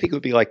 what do you think it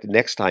would be like the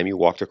next time you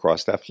walked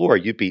across that floor?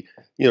 You'd be,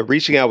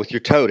 reaching out with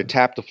your toe to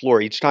tap the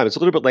floor each time. It's a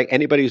little bit like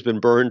anybody who's been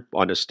burned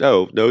on a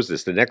stove knows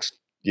this. The next,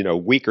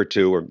 week or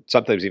two, or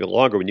sometimes even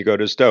longer, when you go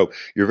to a stove,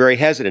 you're very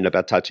hesitant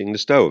about touching the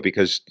stove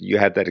because you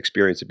had that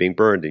experience of being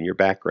burned in your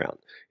background,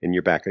 in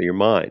your back of your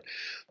mind.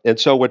 And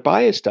so what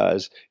bias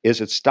does is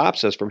it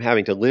stops us from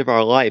having to live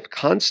our life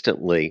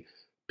constantly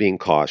being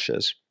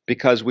cautious,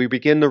 because we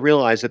begin to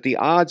realize that the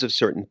odds of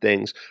certain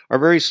things are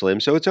very slim,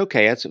 so it's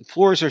okay.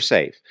 Floors are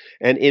safe.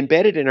 And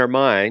embedded in our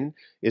mind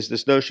is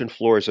this notion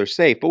floors are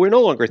safe, but we're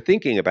no longer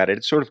thinking about it.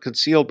 It's sort of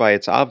concealed by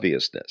its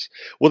obviousness.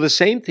 Well, the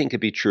same thing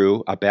could be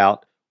true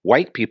about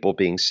white people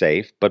being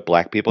safe, but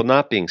black people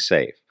not being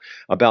safe.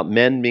 About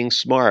men being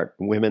smart,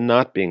 women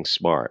not being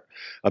smart.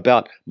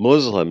 About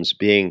Muslims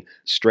being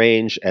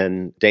strange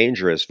and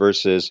dangerous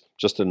versus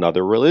just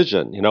another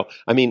religion.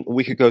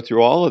 We could go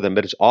through all of them,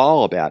 but it's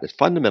all about, at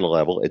fundamental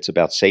level, it's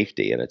about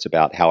safety, and it's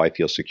about how I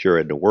feel secure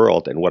in the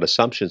world and what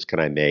assumptions can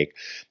I make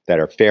that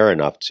are fair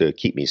enough to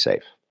keep me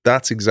safe.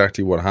 That's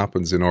exactly what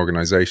happens in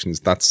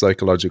organizations, that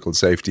psychological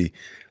safety.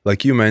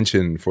 Like you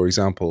mentioned, for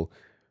example,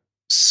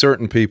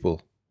 certain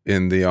people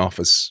in the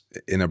office,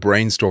 in a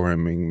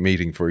brainstorming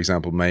meeting, for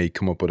example, may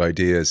come up with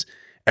ideas.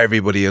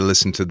 Everybody will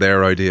listen to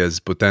their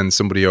ideas, but then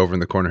somebody over in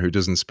the corner who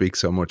doesn't speak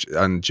so much,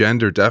 and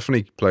gender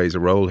definitely plays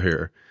a role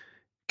here,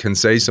 can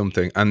say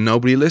something and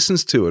nobody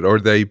listens to it, or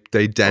they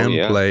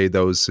downplay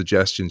those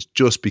suggestions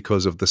just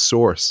because of the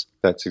source.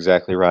 That's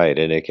exactly right.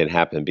 And it can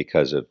happen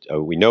because of,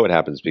 we know it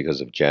happens because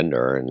of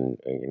gender, and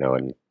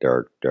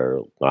there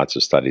are lots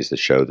of studies that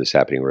show this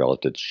happening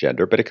relative to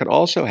gender, but it can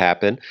also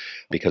happen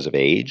because of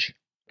age.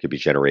 Could be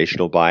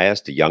generational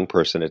bias. The young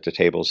person at the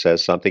table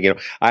says something.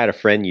 I had a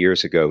friend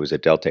years ago who was a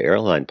Delta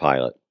airline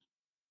pilot.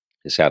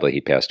 Sadly,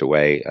 he passed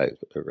away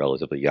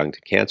relatively young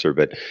to cancer,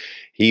 but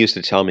he used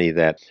to tell me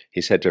that he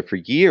said for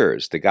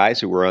years, the guys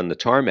who were on the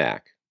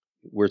tarmac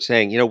were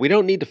saying, we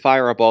don't need to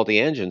fire up all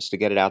the engines to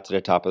get it out to the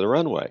top of the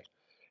runway.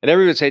 And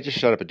everyone would say, just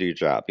shut up and do your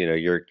job.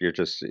 You're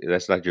just,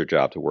 that's not your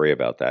job to worry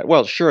about that.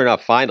 Well, sure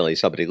enough, finally,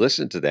 somebody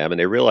listened to them and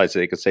they realized that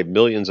they could save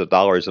millions of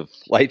dollars of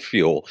flight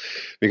fuel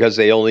because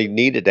they only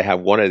needed to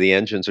have one of the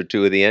engines or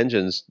two of the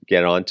engines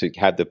get on to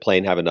have the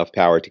plane have enough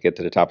power to get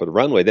to the top of the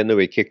runway. Then they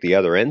would kick the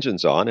other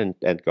engines on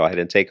and go ahead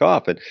and take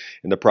off. And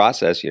in the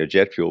process,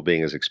 jet fuel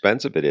being as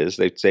expensive it is,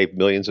 they'd save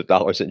millions of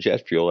dollars in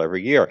jet fuel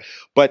every year.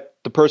 But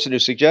the person who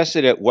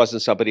suggested it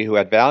wasn't somebody who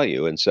had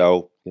value. And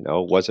so, it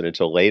wasn't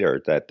until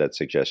later that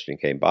suggestion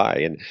came by.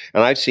 And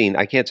I've seen,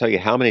 I can't tell you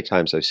how many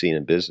times I've seen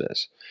in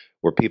business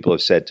where people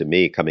have said to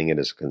me coming in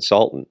as a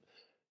consultant,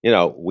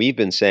 we've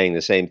been saying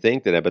the same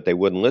thing to them, but they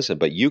wouldn't listen.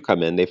 But you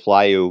come in, they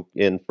fly you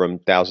in from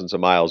thousands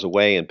of miles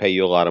away and pay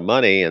you a lot of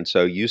money. And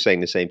so you saying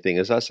the same thing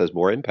as us has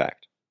more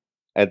impact.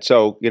 And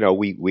so,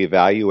 we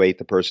evaluate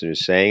the person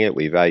who's saying it,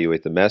 we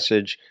evaluate the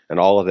message, and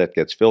all of that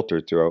gets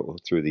filtered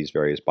through these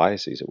various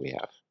biases that we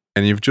have.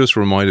 And you've just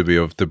reminded me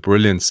of the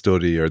brilliant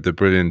study or the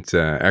brilliant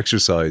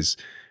exercise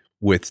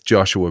with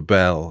Joshua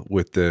Bell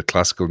with the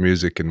classical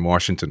music in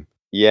Washington.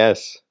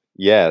 Yes,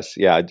 yes,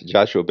 yeah.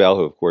 Joshua Bell,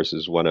 who of course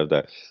is one of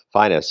the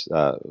finest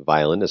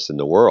violinists in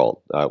the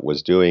world,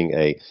 was doing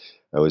a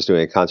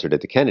concert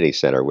at the Kennedy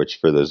Center, which,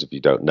 for those of you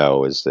who don't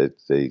know, is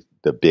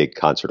the big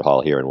concert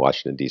hall here in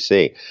Washington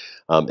D.C.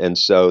 And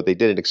so they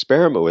did an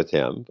experiment with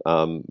him.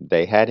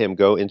 They had him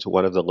go into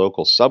one of the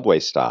local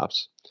subway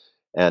stops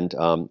and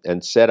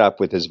set up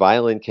with his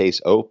violin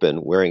case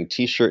open, wearing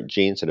t-shirt,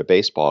 jeans, and a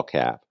baseball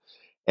cap,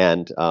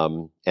 and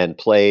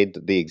played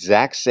the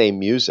exact same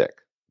music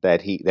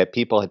that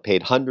people had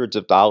paid hundreds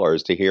of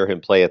dollars to hear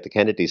him play at the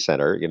Kennedy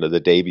Center, the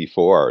day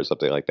before or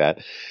something like that,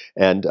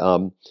 and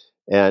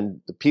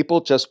the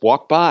people just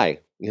walked by.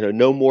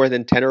 No more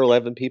than 10 or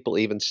 11 people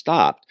even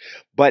stopped.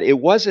 But it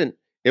wasn't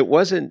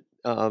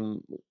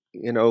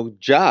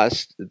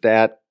just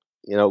that.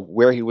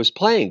 Where he was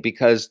playing,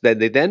 because then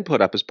they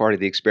put up, as part of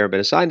the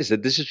experiment, a sign that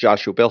said, "This is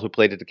Joshua Bell, who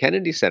played at the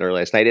Kennedy Center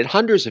last night," and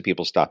hundreds of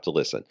people stopped to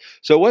listen.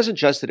 So it wasn't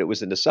just that it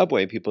was in the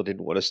subway and people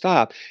didn't want to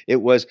stop.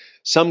 It was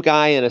some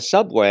guy in a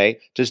subway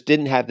just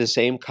didn't have the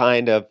same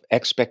kind of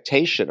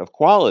expectation of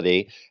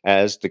quality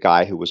as the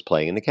guy who was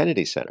playing in the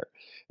Kennedy Center.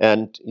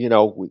 And,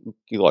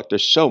 look,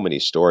 there's so many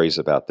stories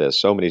about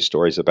this, so many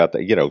stories about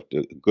that.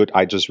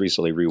 I just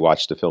recently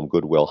rewatched the film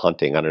Good Will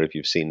Hunting. I don't know if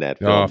you've seen that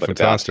film. Oh, but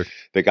fantastic. About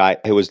the guy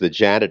who was the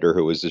janitor,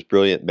 who was this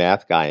brilliant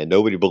math guy, and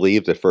nobody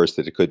believed at first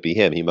that it could be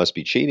him. He must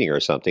be cheating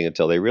or something,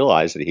 until they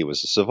realized that he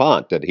was a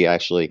savant, that he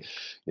actually,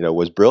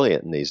 was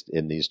brilliant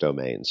in these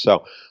domains.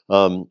 So,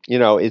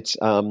 it's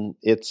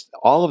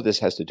all of this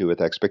has to do with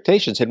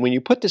expectations. And when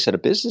you put this in a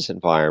business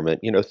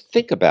environment,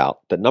 think about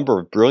the number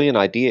of brilliant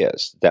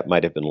ideas that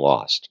might have been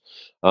lost.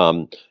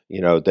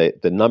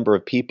 The number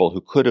of people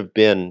who could have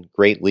been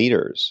great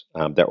leaders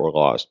that were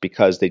lost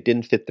because they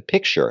didn't fit the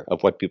picture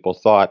of what people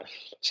thought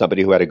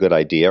somebody who had a good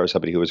idea or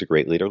somebody who was a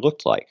great leader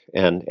looked like.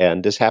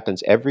 And this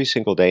happens every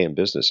single day in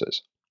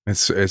businesses.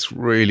 It's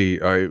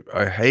really,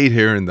 I hate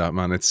hearing that,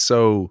 man. It's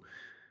so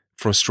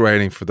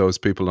frustrating for those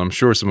people. I'm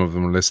sure some of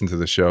them will listen to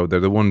the show. They're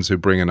the ones who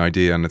bring an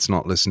idea and it's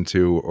not listened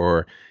to,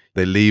 or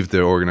they leave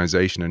the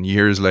organization and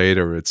years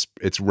later it's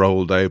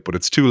rolled out, but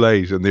it's too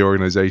late and the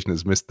organization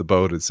has missed the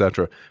boat,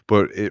 etc.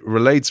 But it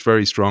relates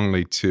very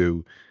strongly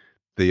to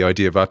the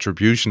idea of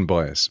attribution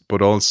bias,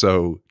 but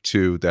also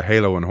to the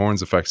halo and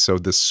horns effect. So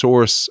the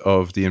source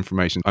of the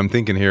information, I'm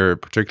thinking here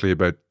particularly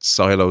about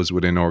silos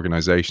within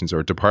organizations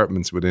or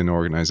departments within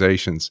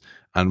organizations.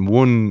 And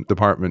one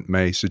department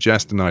may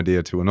suggest an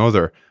idea to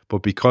another,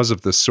 but because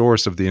of the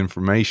source of the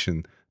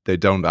information, they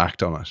don't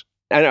act on it.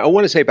 And I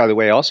want to say, by the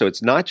way, also,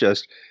 it's not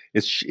just,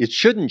 it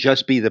shouldn't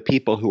just be the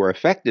people who are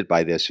affected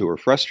by this who are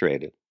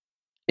frustrated.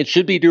 It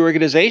should be the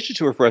organizations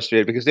who are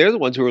frustrated, because they're the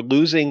ones who are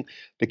losing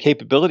the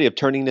capability of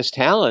turning this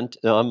talent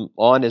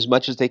on as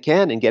much as they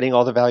can and getting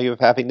all the value of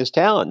having this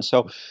talent.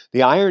 So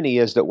the irony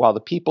is that while the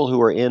people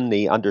who are in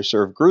the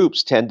underserved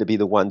groups tend to be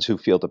the ones who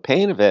feel the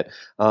pain of it,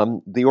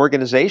 the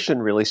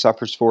organization really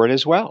suffers for it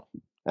as well.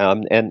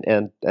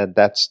 And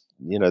that's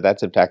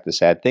in fact the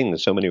sad thing, that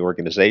so many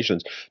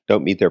organizations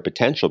don't meet their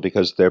potential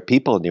because their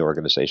people in the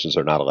organizations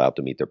are not allowed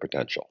to meet their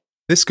potential.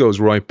 This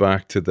goes right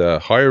back to the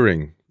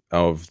hiring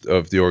of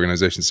the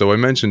organization. So I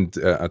mentioned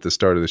at the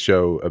start of the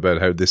show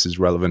about how this is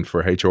relevant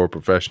for HR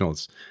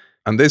professionals.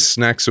 And this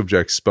next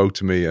subject spoke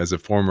to me as a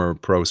former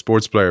pro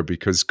sports player,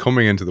 because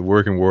coming into the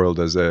working world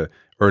as a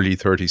early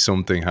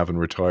 30-something, having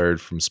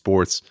retired from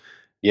sports,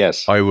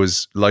 yes, I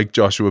was like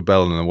Joshua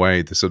Bell in a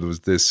way. So there was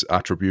this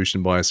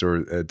attribution bias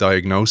or a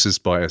diagnosis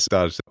bias,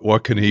 that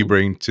what can he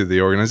bring to the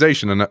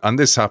organization? And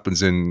this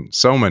happens in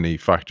so many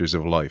factors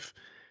of life.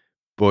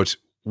 But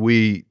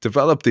we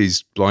develop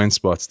these blind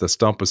spots that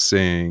stop us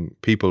seeing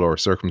people or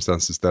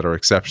circumstances that are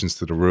exceptions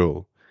to the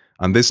rule.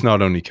 And this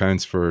not only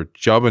counts for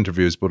job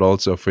interviews, but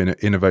also for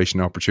innovation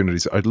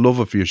opportunities. I'd love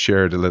if you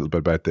shared a little bit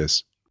about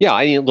this. Yeah,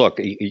 I mean, look,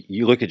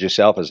 you look at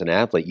yourself as an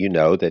athlete, you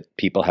know that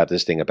people have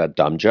this thing about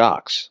dumb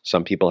jocks.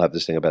 Some people have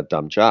this thing about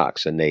dumb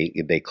jocks, and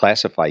they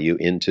classify you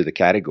into the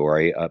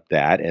category of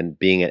that. And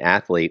being an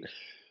athlete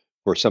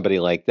for somebody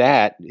like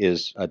that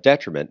is a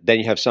detriment. Then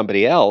you have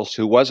somebody else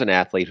who was an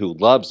athlete who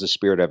loves the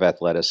spirit of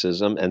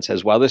athleticism and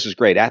says, well, this is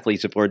great.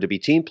 Athletes have learned to be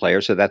team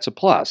players, so that's a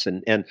plus.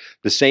 And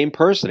the same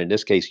person, in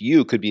this case,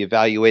 you, could be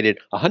evaluated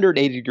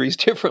 180 degrees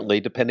differently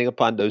depending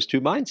upon those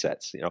two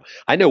mindsets.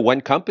 I know one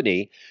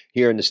company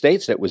here in the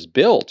States that was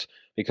built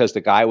because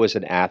the guy was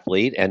an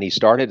athlete, and he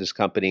started his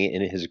company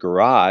in his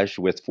garage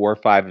with 4 or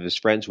 5 of his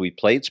friends who he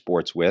played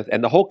sports with,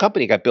 and the whole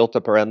company got built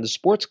up around the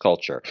sports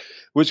culture. It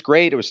was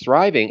great, it was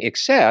thriving,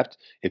 except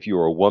if you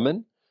were a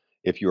woman,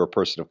 if you were a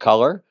person of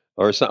color,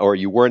 or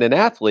you weren't an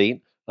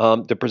athlete,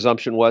 the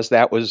presumption was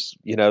that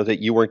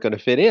you weren't going to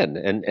fit in,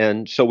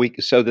 and so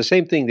the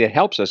same thing that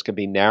helps us can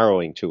be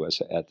narrowing to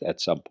us at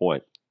some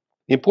point.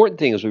 The important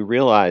thing is we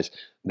realize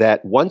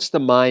that once the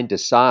mind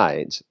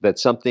decides that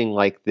something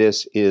like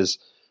this is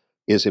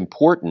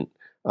important,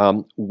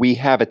 we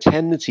have a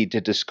tendency to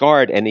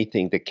discard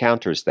anything that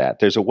counters that.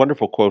 There's a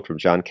wonderful quote from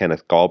John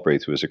Kenneth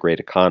Galbraith, who was a great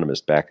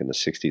economist back in the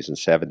 60s and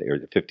 70s, or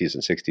the 50s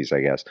and 60s,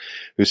 I guess,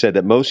 who said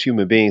that most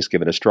human beings,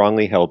 given a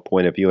strongly held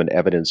point of view and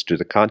evidence to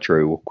the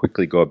contrary, will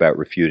quickly go about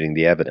refuting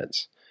the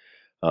evidence.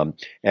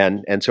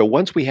 And so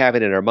once we have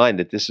it in our mind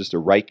that this is the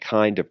right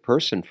kind of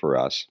person for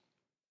us,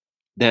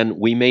 then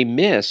we may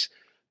miss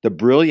the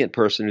brilliant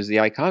person who's the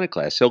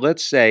iconoclast. So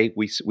let's say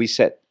we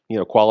set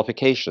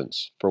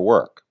qualifications for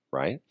work,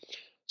 right?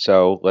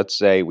 So let's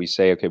say we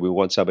say, okay, we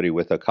want somebody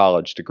with a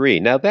college degree.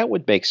 Now that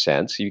would make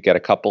sense. You get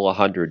a couple of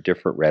hundred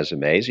different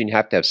resumes, and you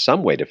have to have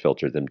some way to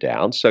filter them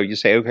down. So you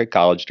say, okay,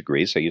 college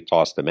degree, so you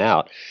toss them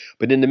out.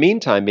 But in the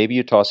meantime, maybe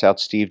you toss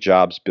out Steve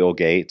Jobs, Bill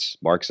Gates,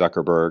 Mark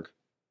Zuckerberg,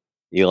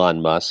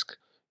 Elon Musk,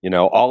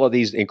 all of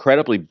these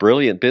incredibly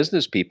brilliant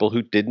business people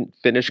who didn't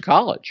finish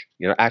college.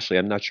 Actually,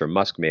 I'm not sure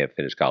Musk may have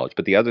finished college,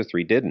 but the other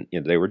three didn't.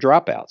 They were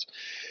dropouts.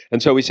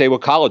 And so we say, well,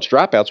 college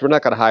dropouts, we're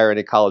not going to hire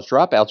any college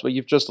dropouts. Well,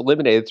 you've just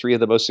eliminated three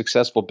of the most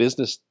successful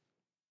business,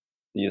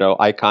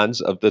 icons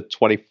of the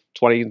 20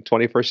 and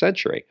 21st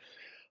century.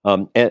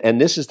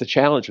 And this is the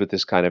challenge with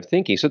this kind of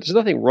thinking. So there's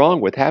nothing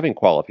wrong with having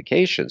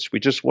qualifications. We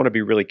just want to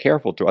be really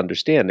careful to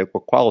understand that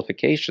what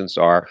qualifications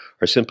are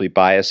simply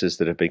biases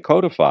that have been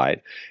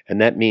codified.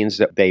 And that means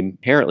that they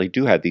inherently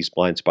do have these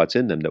blind spots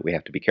in them that we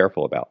have to be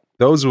careful about.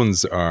 Those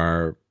ones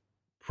are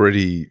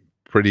pretty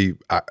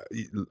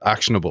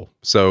actionable.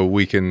 So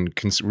we can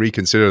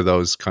reconsider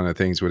those kind of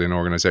things within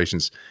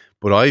organizations.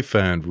 But I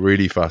found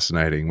really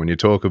fascinating when you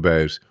talk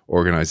about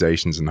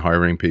organizations and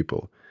hiring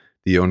people,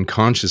 the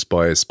unconscious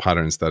bias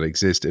patterns that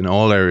exist in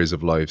all areas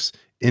of lives,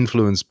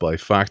 influenced by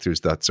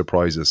factors that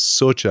surprise us,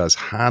 such as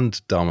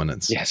hand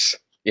dominance. Yes.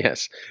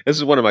 This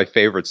is one of my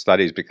favorite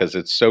studies because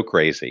it's so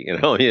crazy.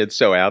 It's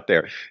so out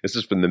there. This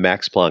is from the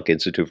Max Planck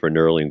Institute for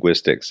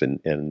Neurolinguistics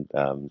in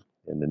the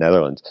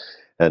Netherlands.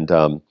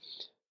 And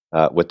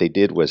what they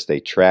did was they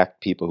tracked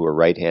people who were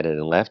right-handed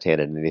and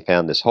left-handed, and they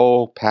found this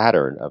whole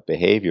pattern of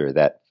behavior.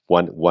 That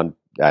one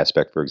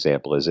aspect, for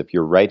example, is if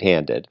you're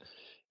right-handed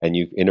and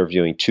you're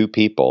interviewing two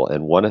people,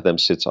 and one of them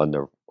sits on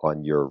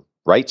your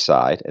right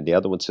side and the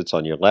other one sits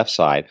on your left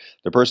side,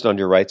 the person on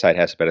your right side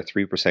has about a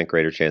 3%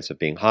 greater chance of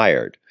being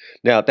hired.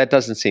 Now, that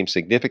doesn't seem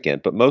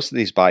significant, but most of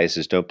these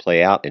biases don't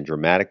play out in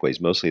dramatic ways.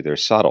 Mostly they're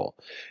subtle,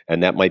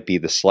 and that might be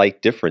the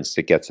slight difference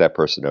that gets that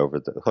person over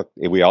the hook.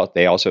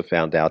 They also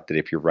found out that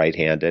if you're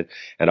right-handed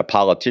and a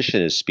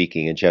politician is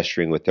speaking and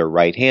gesturing with their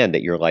right hand,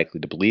 that you're likely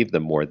to believe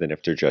them more than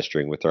if they're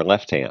gesturing with their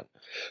left hand.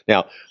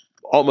 Now,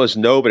 almost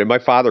nobody. My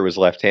father was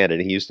left-handed,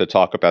 and he used to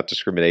talk about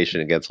discrimination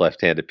against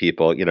left-handed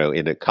people,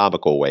 in a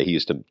comical way. He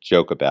used to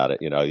joke about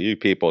it. You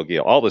people,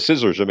 all the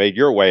scissors are made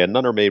your way and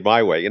none are made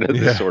my way.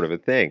 This sort of a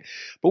thing.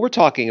 But we're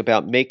talking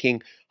about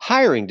making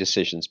hiring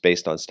decisions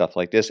based on stuff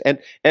like this, and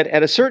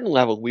at a certain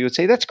level, we would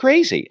say that's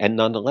crazy, and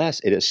nonetheless,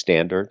 it is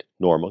standard,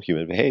 normal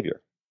human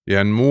behavior. Yeah,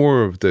 and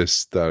more of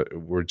this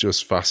that were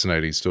just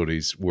fascinating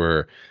studies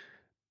were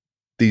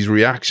these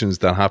reactions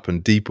that happen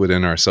deep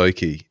within our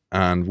psyche.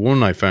 And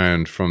one I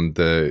found from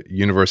the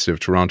University of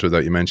Toronto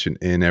that you mentioned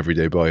in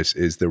Everyday Bias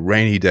is the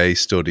rainy day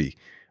study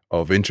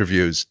of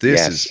interviews.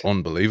 This is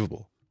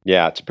unbelievable.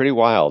 Yeah, it's pretty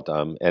wild.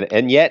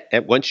 And yet,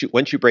 once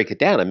you break it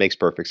down, it makes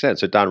perfect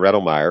sense. So Don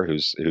Rettelmeyer,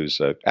 who's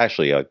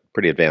actually a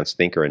pretty advanced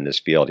thinker in this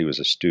field, he was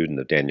a student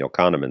of Daniel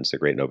Kahneman's, the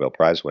great Nobel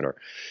Prize winner.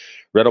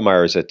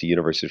 Rettelmeyer is at the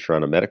University of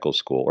Toronto Medical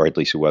School, or at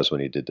least he was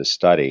when he did this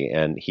study,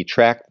 and he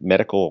tracked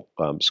medical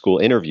school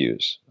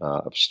interviews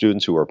of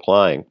students who were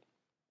applying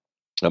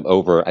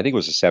over, I think it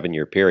was a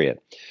 7-year period.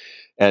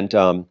 And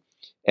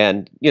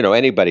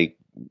anybody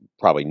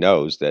probably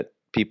knows that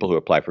people who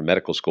apply for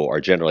medical school are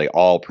generally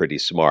all pretty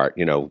smart.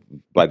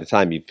 By the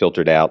time you've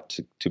filtered out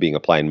to being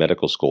applying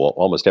medical school,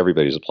 almost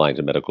everybody who's applying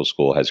to medical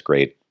school has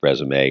great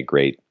resume,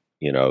 great,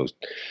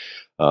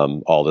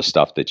 all the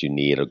stuff that you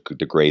need.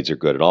 The grades are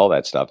good and all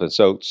that stuff. And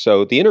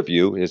so the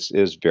interview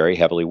is very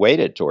heavily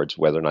weighted towards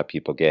whether or not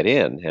people get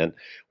in. And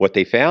what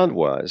they found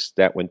was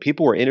that when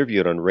people were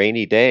interviewed on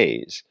rainy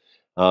days,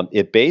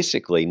 it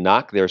basically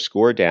knocked their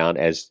score down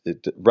as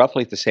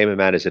roughly the same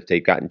amount as if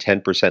they'd gotten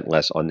 10%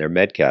 less on their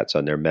MedCats,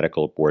 on their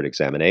medical board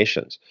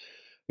examinations.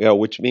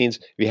 Which means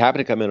if you happen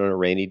to come in on a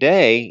rainy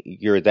day,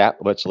 you're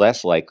that much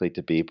less likely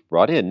to be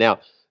brought in. Now,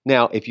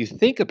 if you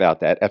think about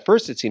that, at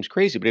first it seems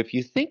crazy, but if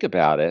you think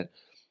about it,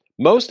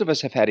 most of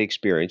us have had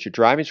experience. You're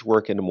driving to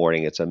work in the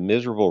morning. It's a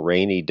miserable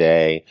rainy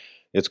day.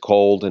 It's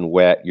cold and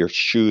wet. Your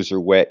shoes are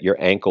wet. Your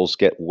ankles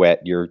get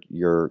wet. Your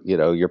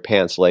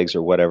pants legs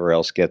or whatever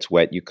else gets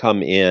wet. You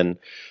come in,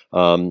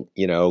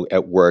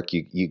 at work.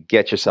 You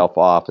get yourself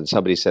off, and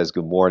somebody says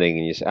good morning,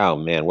 and you say, "Oh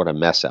man, what a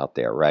mess out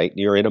there!" Right?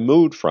 You're in a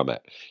mood from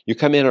it. You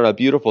come in on a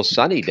beautiful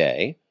sunny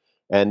day,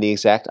 and the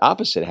exact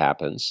opposite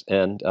happens.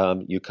 And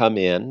you come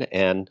in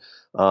and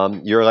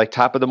you're like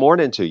top of the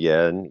morning to you,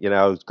 and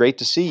it's great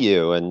to see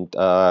you, and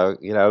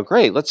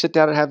great, let's sit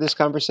down and have this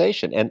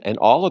conversation, and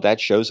all of that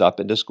shows up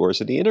in the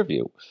scores of the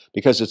interview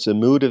because it's the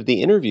mood of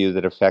the interview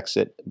that affects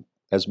it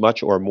as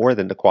much or more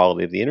than the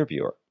quality of the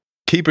interviewer.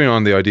 Keeping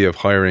on the idea of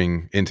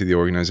hiring into the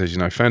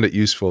organization, I found it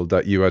useful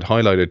that you had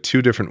highlighted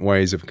two different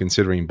ways of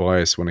considering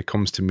bias when it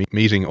comes to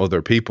meeting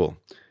other people.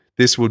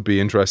 This would be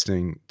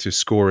interesting to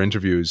score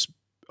interviews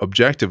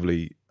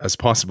objectively as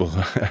possible.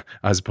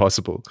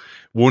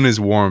 One is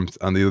warmth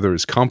and the other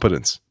is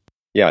competence.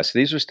 Yeah, so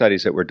these are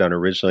studies that were done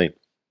originally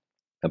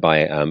by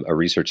a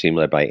research team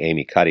led by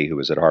Amy Cuddy, who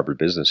was at Harvard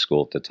Business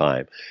School at the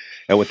time.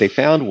 And what they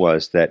found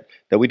was that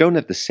we don't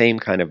have the same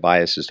kind of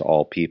biases to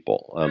all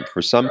people.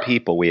 For some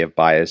people, we have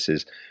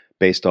biases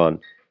based on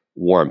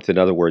warmth. In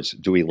other words,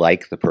 do we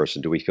like the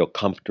person? Do we feel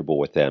comfortable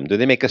with them? Do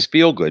they make us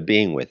feel good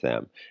being with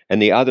them?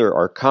 And the other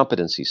are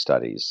competency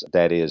studies.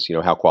 That is,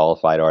 how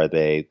qualified are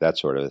they? That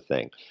sort of a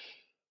thing.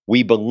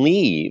 We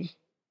believe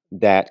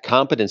that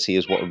competency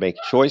is what we're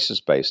making choices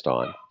based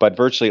on. But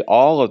virtually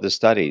all of the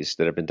studies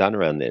that have been done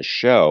around this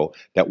show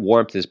that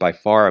warmth is by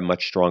far a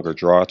much stronger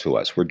draw to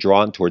us. We're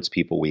drawn towards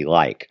people we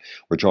like.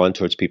 We're drawn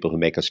towards people who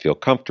make us feel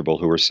comfortable,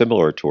 who are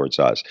similar towards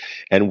us.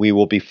 And we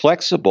will be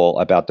flexible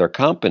about their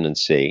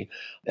competency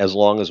as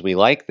long as we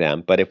like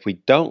them. But if we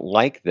don't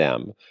like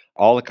them,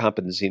 all the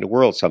competency in the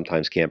world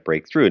sometimes can't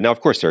break through. Now, of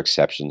course, there are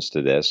exceptions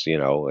to this,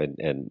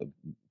 and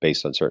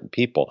based on certain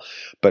people.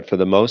 But for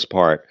the most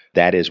part,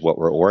 that is what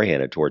we're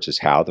oriented towards, is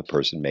how the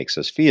person makes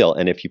us feel.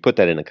 And if you put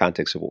that in the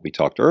context of what we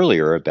talked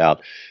earlier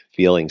about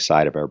feeling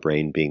side of our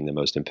brain being the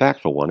most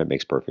impactful one, it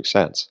makes perfect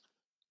sense.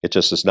 It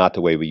just is not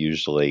the way we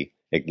usually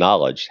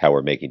acknowledge how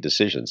we're making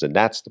decisions. And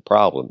that's the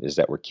problem, is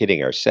that we're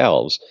kidding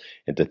ourselves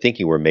into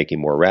thinking we're making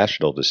more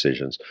rational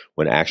decisions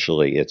when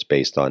actually it's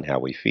based on how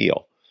we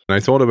feel. And I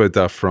thought about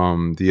that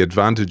from the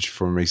advantage,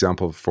 for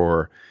example,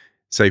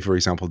 say, for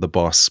example, the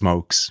boss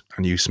smokes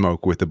and you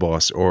smoke with the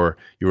boss, or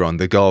you're on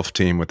the golf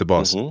team with the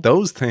boss. Mm-hmm.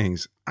 Those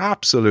things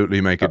absolutely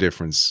make a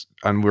difference.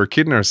 And we're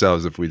kidding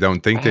ourselves if we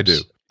don't think they do.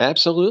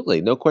 Absolutely.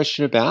 No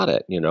question about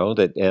it.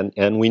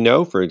 And we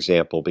know, for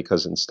example,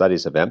 because in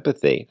studies of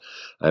empathy,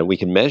 and we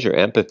can measure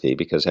empathy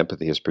because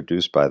empathy is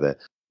produced by the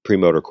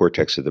premotor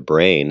cortex of the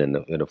brain in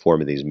the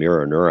form of these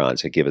mirror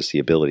neurons that give us the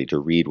ability to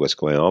read what's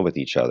going on with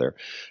each other.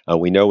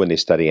 We know when they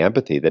study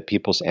empathy that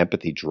people's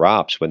empathy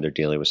drops when they're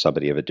dealing with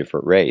somebody of a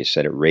different race,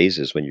 and it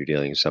raises when you're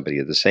dealing with somebody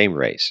of the same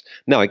race.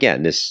 Now,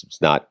 again,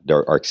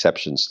 there are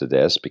exceptions to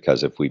this,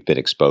 because if we've been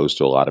exposed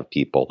to a lot of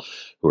people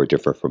who are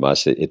different from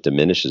us, it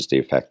diminishes the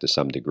effect to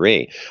some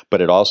degree. But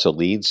it also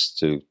leads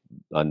to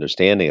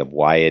understanding of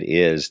why it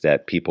is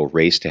that people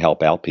race to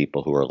help out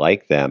people who are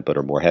like them, but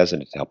are more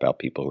hesitant to help out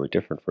people who are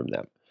different from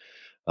them.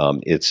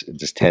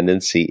 This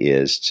tendency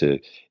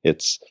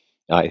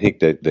I think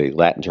that the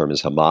Latin term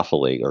is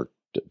homophily, or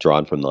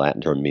drawn from the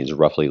Latin term, means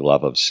roughly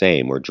love of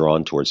same. We're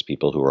drawn towards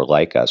people who are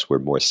like us. We're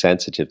more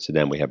sensitive to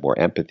them. We have more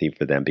empathy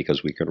for them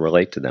because we can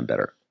relate to them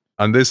better.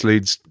 And this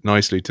leads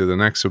nicely to the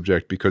next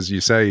subject, because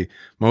you say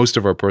most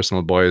of our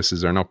personal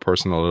biases are not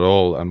personal at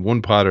all. And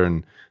one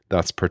pattern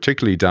that's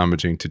particularly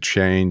damaging to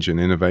change and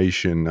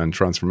innovation and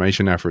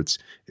transformation efforts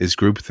is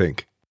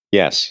groupthink.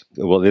 Yes.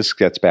 Well, this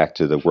gets back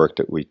to the work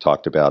that we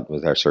talked about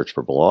with our search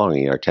for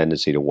belonging. Our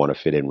tendency to want to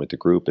fit in with the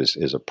group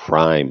is a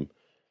prime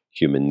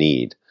human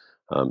need.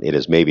 It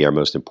is maybe our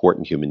most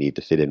important human need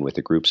to fit in with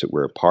the groups that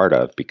we're a part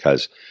of,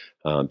 because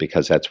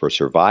that's where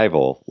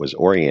survival was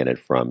oriented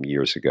from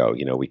years ago.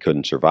 We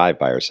couldn't survive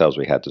by ourselves.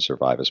 We had to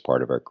survive as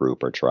part of our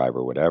group or tribe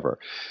or whatever.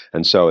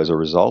 And so as a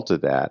result of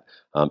that,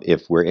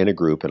 if we're in a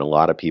group and a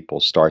lot of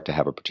people start to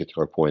have a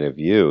particular point of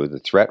view, the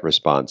threat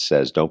response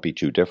says, don't be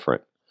too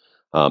different.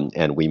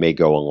 And we may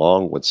go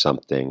along with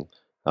something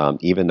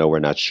even though we're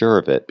not sure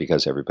of it,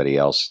 because everybody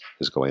else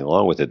is going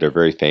along with it. There are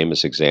very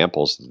famous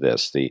examples of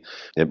this.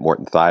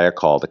 Morton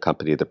Thiokol, the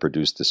company that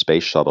produced the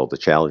space shuttle, the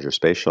Challenger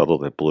space shuttle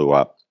that blew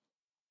up,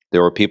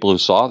 there were people who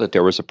saw that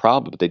there was a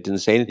problem, but they didn't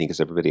say anything because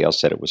everybody else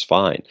said it was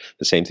fine.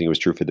 The same thing was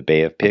true for the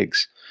Bay of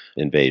Pigs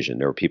invasion.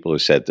 There were people who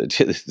said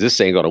that this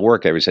ain't going to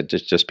work. Everybody said,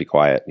 just be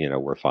quiet,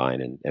 we're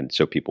fine. And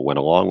so people went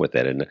along with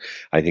it. And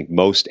I think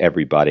most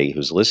everybody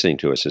who's listening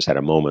to us has had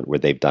a moment where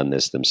they've done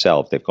this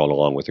themselves. They've gone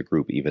along with a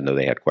group even though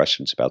they had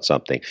questions about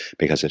something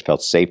because it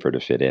felt safer to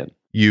fit in.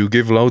 You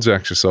give loads of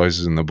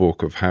exercises in the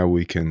book of how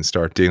we can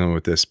start dealing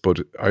with this,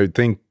 but I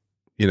think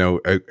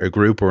a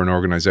group or an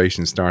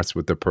organization starts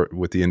with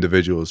the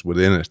individuals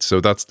within it.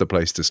 So that's the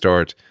place to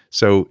start.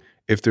 So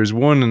if there's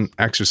one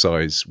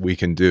exercise we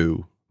can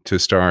do to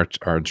start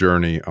our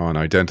journey on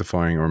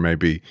identifying or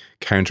maybe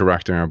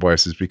counteracting our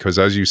biases, because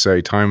as you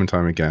say time and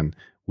time again,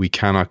 we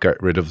cannot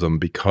get rid of them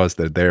because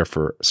they're there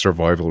for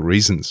survival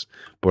reasons.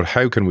 But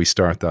how can we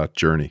start that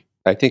journey?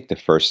 I think the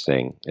first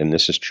thing, and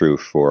this is true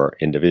for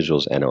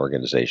individuals and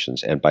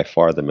organizations, and by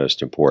far the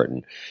most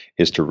important,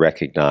 is to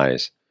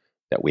recognize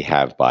that we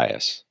have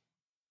bias.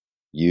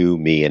 You,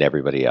 me, and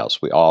everybody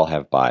else. We all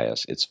have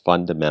bias. It's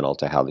fundamental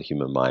to how the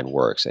human mind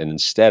works. And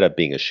instead of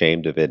being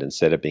ashamed of it,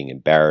 instead of being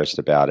embarrassed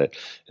about it,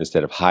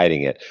 instead of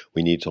hiding it,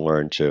 we need to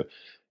learn to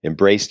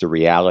embrace the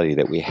reality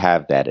that we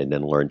have that and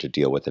then learn to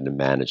deal with it and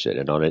manage it.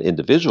 And on an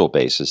individual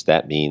basis,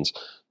 that means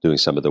doing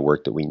some of the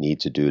work that we need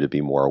to do to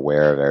be more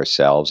aware of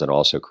ourselves, and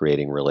also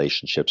creating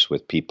relationships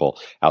with people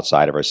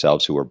outside of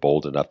ourselves who are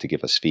bold enough to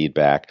give us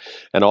feedback.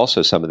 And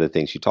also some of the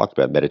things you talked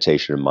about,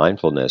 meditation and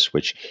mindfulness,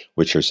 which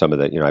are some of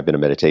the, I've been a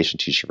meditation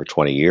teacher for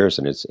 20 years,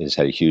 and it's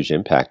had a huge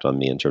impact on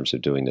me in terms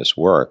of doing this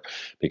work,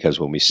 because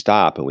when we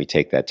stop and we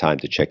take that time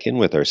to check in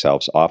with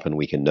ourselves, often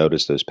we can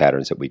notice those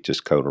patterns that we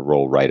just kind of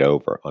roll right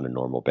over on a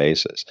normal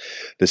basis.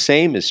 The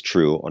same is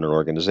true on an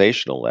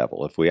organizational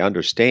level. If we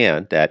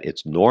understand that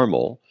it's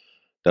normal,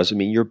 doesn't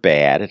mean you're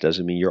bad, it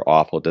doesn't mean you're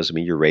awful, it doesn't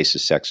mean you're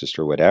racist, sexist,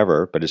 or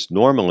whatever, but it's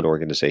normal in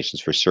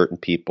organizations for certain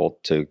people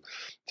to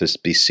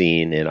be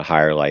seen in a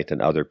higher light than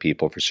other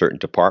people, for certain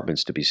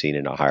departments to be seen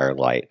in a higher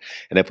light.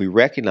 And if we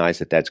recognize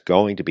that that's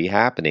going to be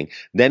happening,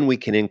 then we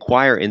can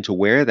inquire into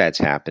where that's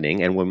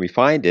happening, and when we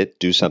find it,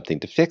 do something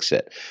to fix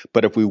it.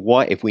 But if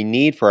we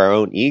need for our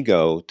own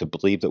ego to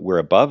believe that we're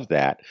above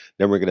that,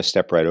 then we're going to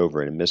step right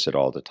over it and miss it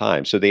all the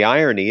time. So the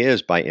irony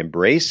is, by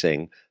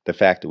embracing the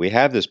fact that we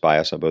have this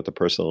bias on both the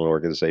personal and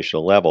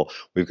organizational level,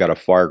 we've got a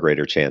far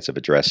greater chance of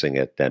addressing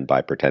it than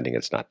by pretending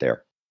it's not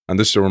there. And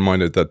this is a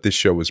reminder that this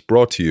show was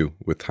brought to you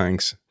with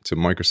thanks to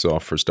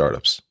Microsoft for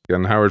Startups.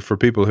 And Howard, for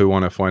people who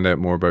want to find out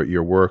more about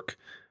your work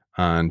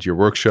and your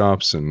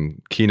workshops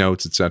and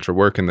keynotes, etc.,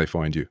 where can they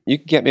find you? You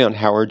can get me on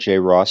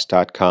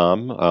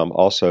howardjross.com,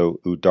 also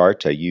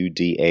Udarta,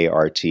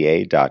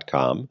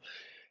 UDARTA.com.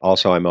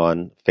 Also, I'm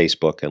on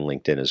Facebook and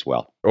LinkedIn as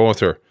well.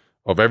 Author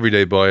of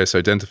Everyday Bias,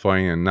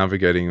 Identifying and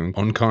Navigating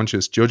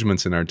Unconscious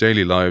Judgments in Our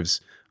Daily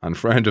Lives, and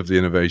friend of the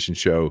Innovation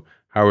Show,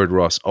 Howard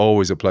Ross.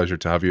 Always a pleasure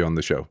to have you on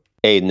the show.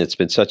 Aidan, it's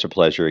been such a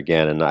pleasure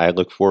again, and I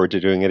look forward to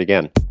doing it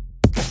again.